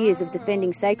 2.5 years of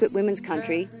defending sacred women's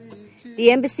country, the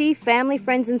embassy, family,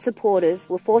 friends and supporters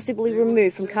were forcibly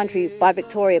removed from country by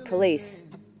Victoria Police.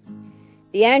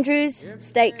 The Andrews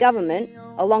State Government,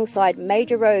 alongside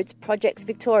Major Roads Projects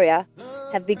Victoria,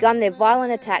 have begun their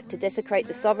violent attack to desecrate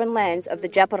the sovereign lands of the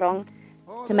Djapurrung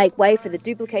to make way for the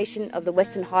duplication of the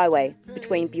Western Highway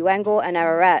between Buangor and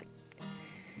Ararat.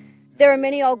 There are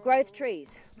many old growth trees.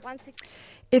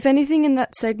 If anything in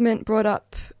that segment brought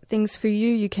up things for you,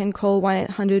 you can call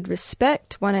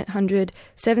 1-800-RESPECT,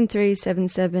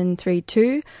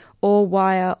 1-800-737732, or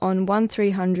wire on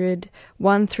 1300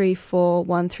 134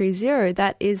 130.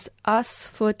 That is us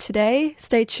for today.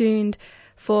 Stay tuned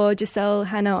for Giselle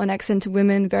Hannah on Accented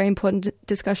Women. Very important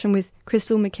discussion with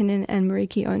Crystal McKinnon and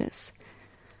Mariki Onus.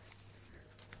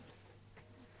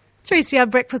 3CR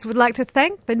Breakfast would like to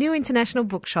thank the New International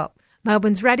Bookshop,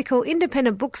 Melbourne's radical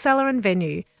independent bookseller and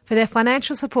venue, for their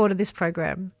financial support of this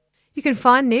program. You can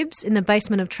find Nibs in the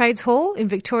basement of Trades Hall in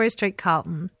Victoria Street,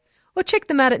 Carlton, or check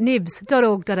them out at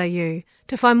nibs.org.au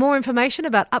to find more information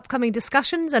about upcoming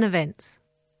discussions and events.